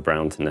don't want the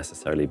brown to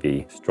necessarily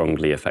be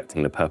strongly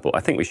affecting the purple.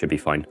 I think we should be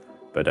fine,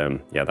 but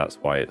yeah, that's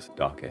why it's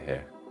darker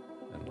here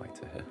and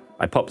lighter here.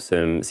 I popped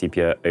some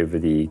sepia over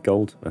the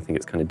gold. I think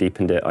it's kind of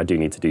deepened it. I do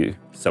need to do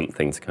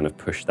something to kind of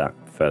push that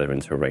further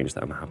into a range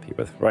that I'm happy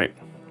with. Right,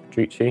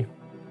 Drucci.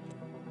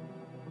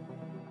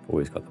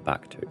 Always got the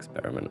back to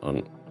experiment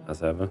on,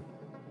 as ever.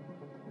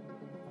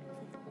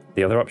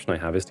 The other option I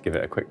have is to give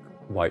it a quick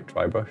white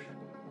dry brush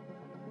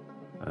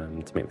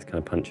to make this kind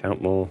of punch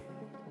out more.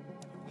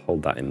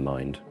 Hold that in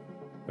mind.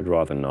 Would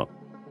rather not,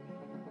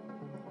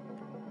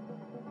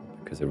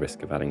 because of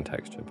risk of adding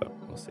texture, but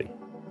we'll see.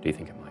 Do you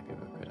think it might be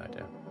a good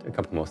idea? Do a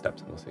couple more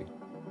steps and we'll see.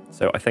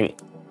 So I think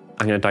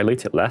I'm going to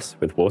dilute it less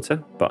with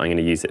water, but I'm going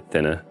to use it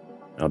thinner.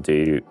 I'll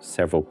do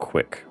several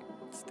quick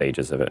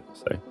stages of it.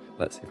 So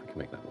let's see if we can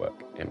make that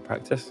work in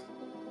practice.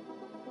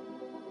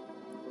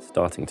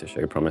 Starting to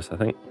show promise, I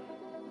think.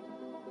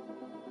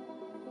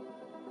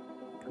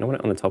 I want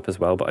it on the top as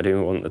well, but I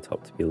do want the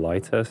top to be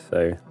lighter,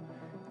 so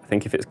I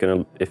think if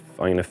I'm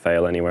gonna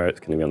fail anywhere, it's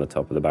gonna be on the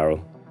top of the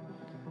barrel.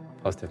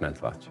 Positive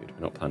mental attitude.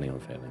 We're not planning on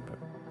failing, but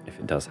if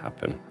it does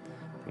happen,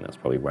 I think that's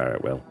probably where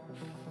it will.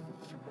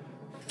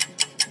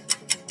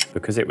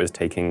 Because it was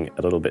taking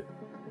a little bit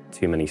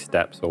too many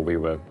steps, or we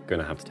were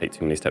gonna have to take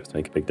too many steps to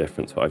make a big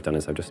difference, what I've done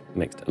is I've just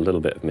mixed a little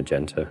bit of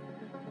magenta.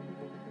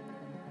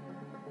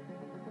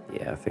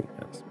 Yeah, I think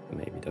that's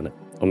maybe done it.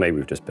 Or maybe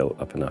we've just built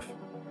up enough.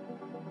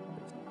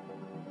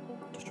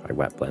 Try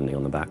wet blending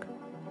on the back.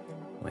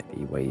 Might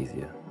be way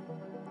easier.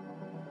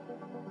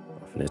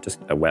 Often it's just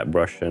a wet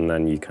brush and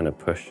then you kind of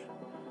push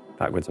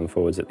backwards and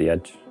forwards at the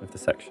edge of the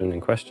section in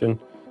question.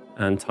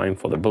 And time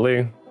for the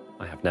blue.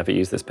 I have never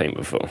used this paint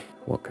before.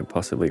 What could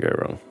possibly go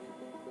wrong?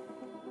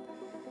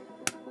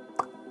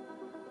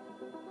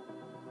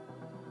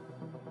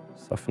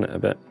 Soften it a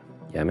bit.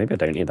 Yeah, maybe I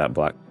don't need that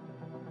black.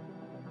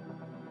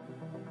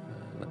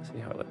 Let's see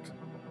how it looks.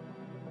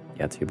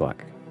 Yeah, too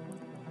black.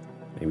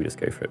 Maybe just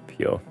go for it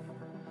pure.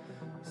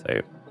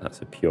 So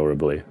that's a purer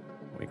blue.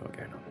 What we got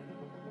going on?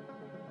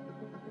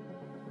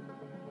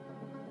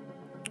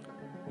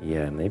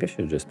 Yeah, maybe I should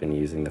have just been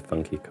using the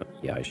funky.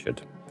 Yeah, I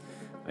should.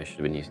 I should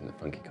have been using the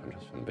funky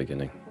contrast from the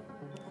beginning.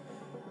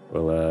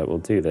 We'll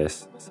do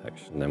this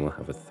section, then we'll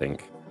have a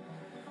think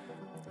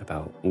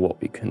about what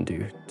we can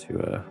do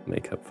to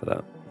make up for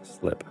that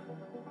slip.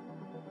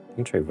 I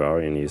think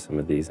Travarian used some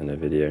of these in a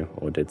video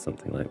or did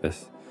something like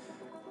this.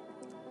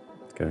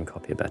 Let's go and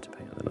copy a better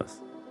painter than us.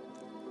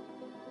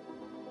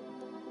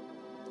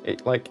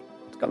 It's got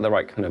the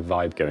right kind of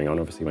vibe going on.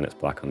 Obviously, when it's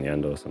black on the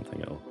end or something,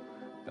 it'll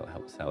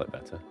help sell it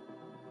better.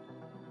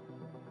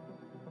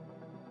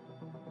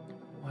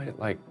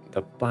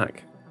 The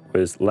black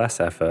was less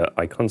effort.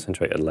 I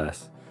concentrated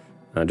less.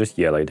 I just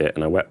yellowed it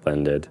and I wet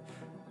blended,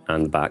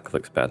 and the back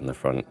looks better than the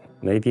front.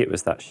 Maybe it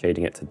was that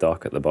shading it to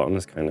dark at the bottom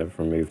has kind of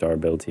removed our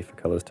ability for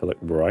colors to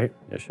look bright.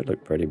 It should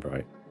look pretty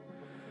bright.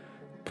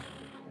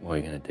 What are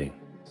you gonna do?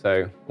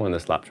 So one of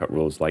the Slapchop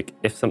rules, like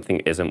if something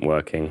isn't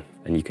working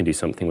and you can do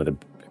something with a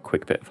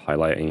quick bit of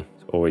highlighting,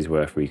 it's always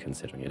worth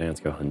reconsidering. You don't have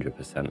to go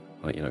 100%.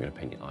 Like you're not going to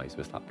paint your eyes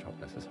with Slapchop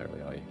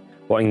necessarily, are you?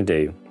 What I'm going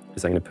to do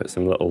is I'm going to put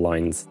some little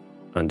lines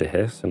under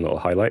here, some little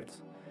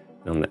highlights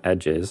on the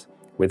edges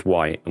with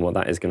white. And what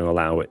that is going to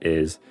allow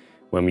is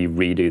when we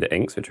redo the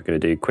inks, which we're going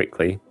to do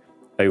quickly,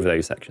 over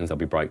those sections there'll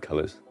be bright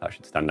colours. That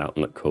should stand out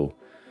and look cool.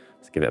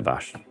 Let's give it a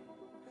bash.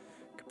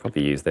 Could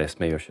probably use this.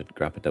 Maybe I should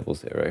grab a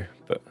 00,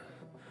 but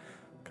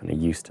I'm kind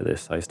of used to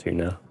this size 2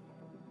 now.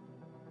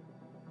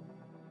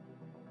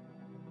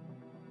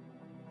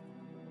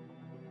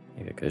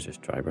 Maybe I could have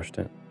just dry brushed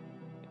it.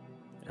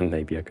 And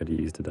maybe I could have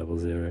used a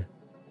 00.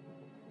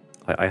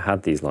 I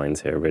had these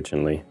lines here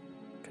originally.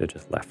 Could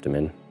have just left them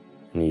in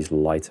and used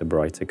lighter,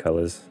 brighter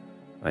colours.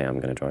 I am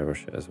going to dry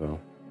brush it as well.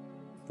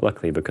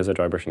 Luckily, because our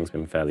dry brushing has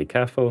been fairly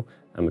careful,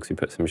 and because we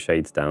put some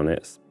shades down,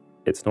 it's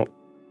not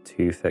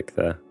too thick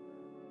there.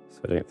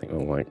 So I don't think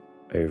we'll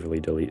overly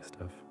delete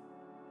stuff.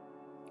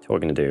 So what we're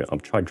going to do, I'll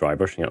try dry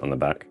brushing it on the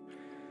back.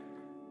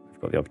 I've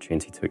got the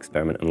opportunity to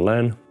experiment and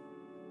learn.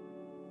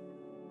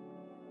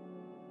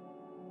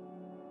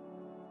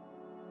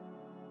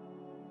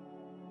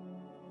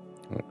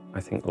 I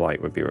think the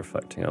light would be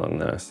reflecting along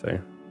there, so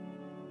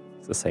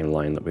it's the same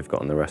line that we've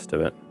got on the rest of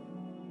it.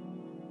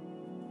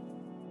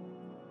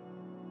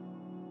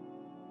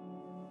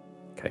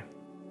 Okay.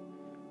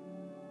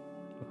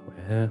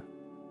 We're here.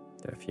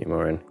 Get a few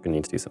more in. We're going to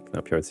need to do something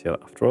up here with the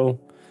after all.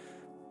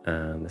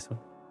 And this one.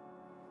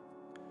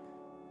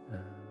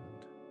 And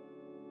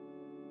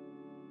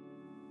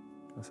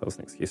that was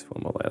an excuse for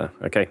more like that.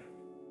 Okay.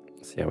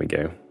 Let's see how we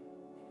go.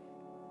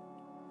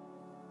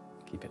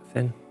 Keep it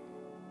thin.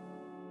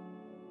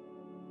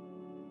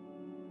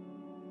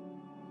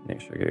 Make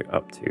sure I go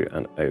up to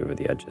and over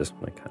the edges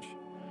when I catch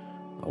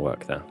my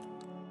work there.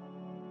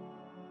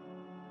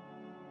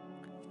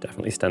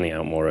 Definitely standing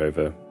out more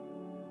over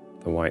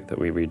the white that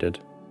we redid.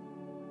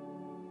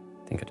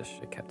 I think I just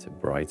should have kept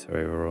it brighter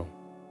overall.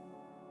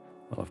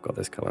 Well, I've got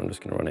this colour, I'm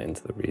just going to run it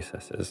into the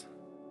recesses.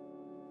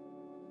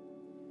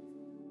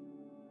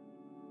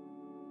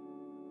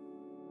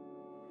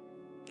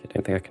 I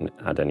don't think I can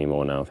add any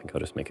more now. I think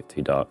I'll just make it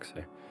too dark.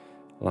 So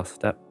last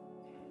step,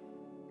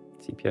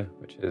 sepia,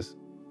 which is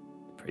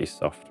pretty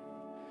soft.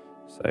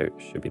 So it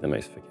should be the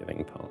most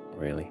forgiving part,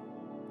 really.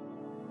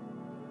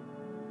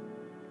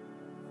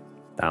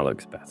 That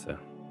looks better.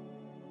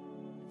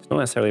 It's not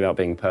necessarily about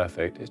being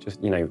perfect. It's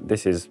just, you know,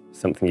 this is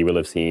something you will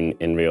have seen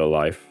in real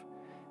life.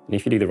 And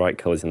if you do the right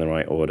colours in the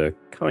right order,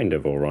 kind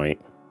of all right,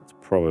 it's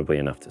probably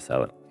enough to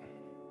sell it.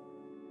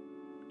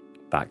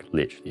 Back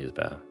literally is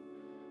better.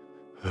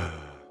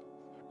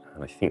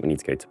 And I think we need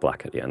to go to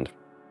black at the end,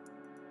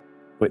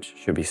 which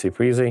should be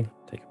super easy.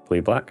 Take a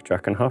blue black,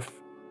 Drac and Huff.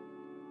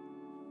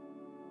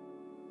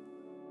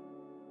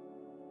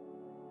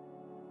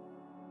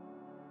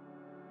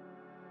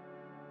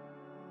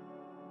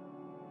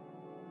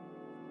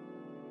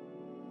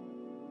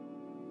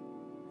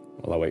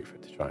 While I wait for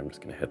it to dry, I'm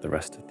just going to hit the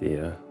rest of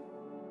the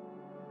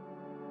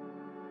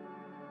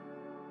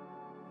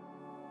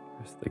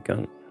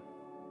gun.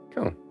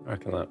 Cool, I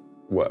reckon that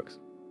works.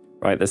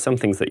 Right, there's some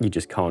things that you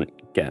just can't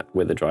get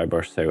with a dry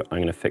brush, so I'm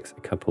going to fix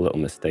a couple little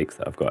mistakes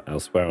that I've got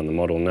elsewhere on the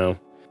model now.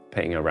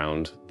 Painting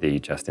around the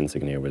chest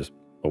insignia was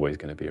always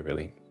going to be a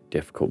really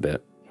difficult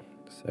bit,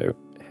 so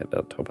hit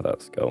that top of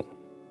that skull.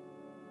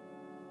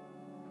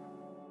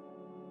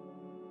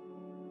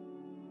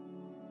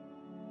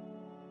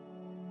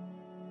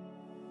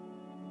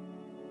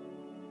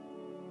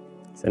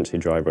 Essentially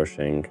dry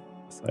brushing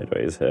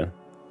sideways here,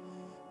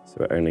 so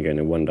we're only going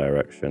in one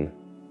direction,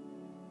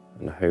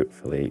 and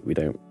hopefully we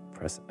don't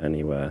press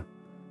anywhere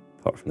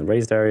apart from the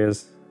raised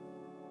areas.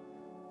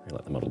 And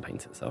let the model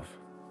paint itself.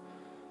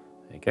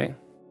 Okay.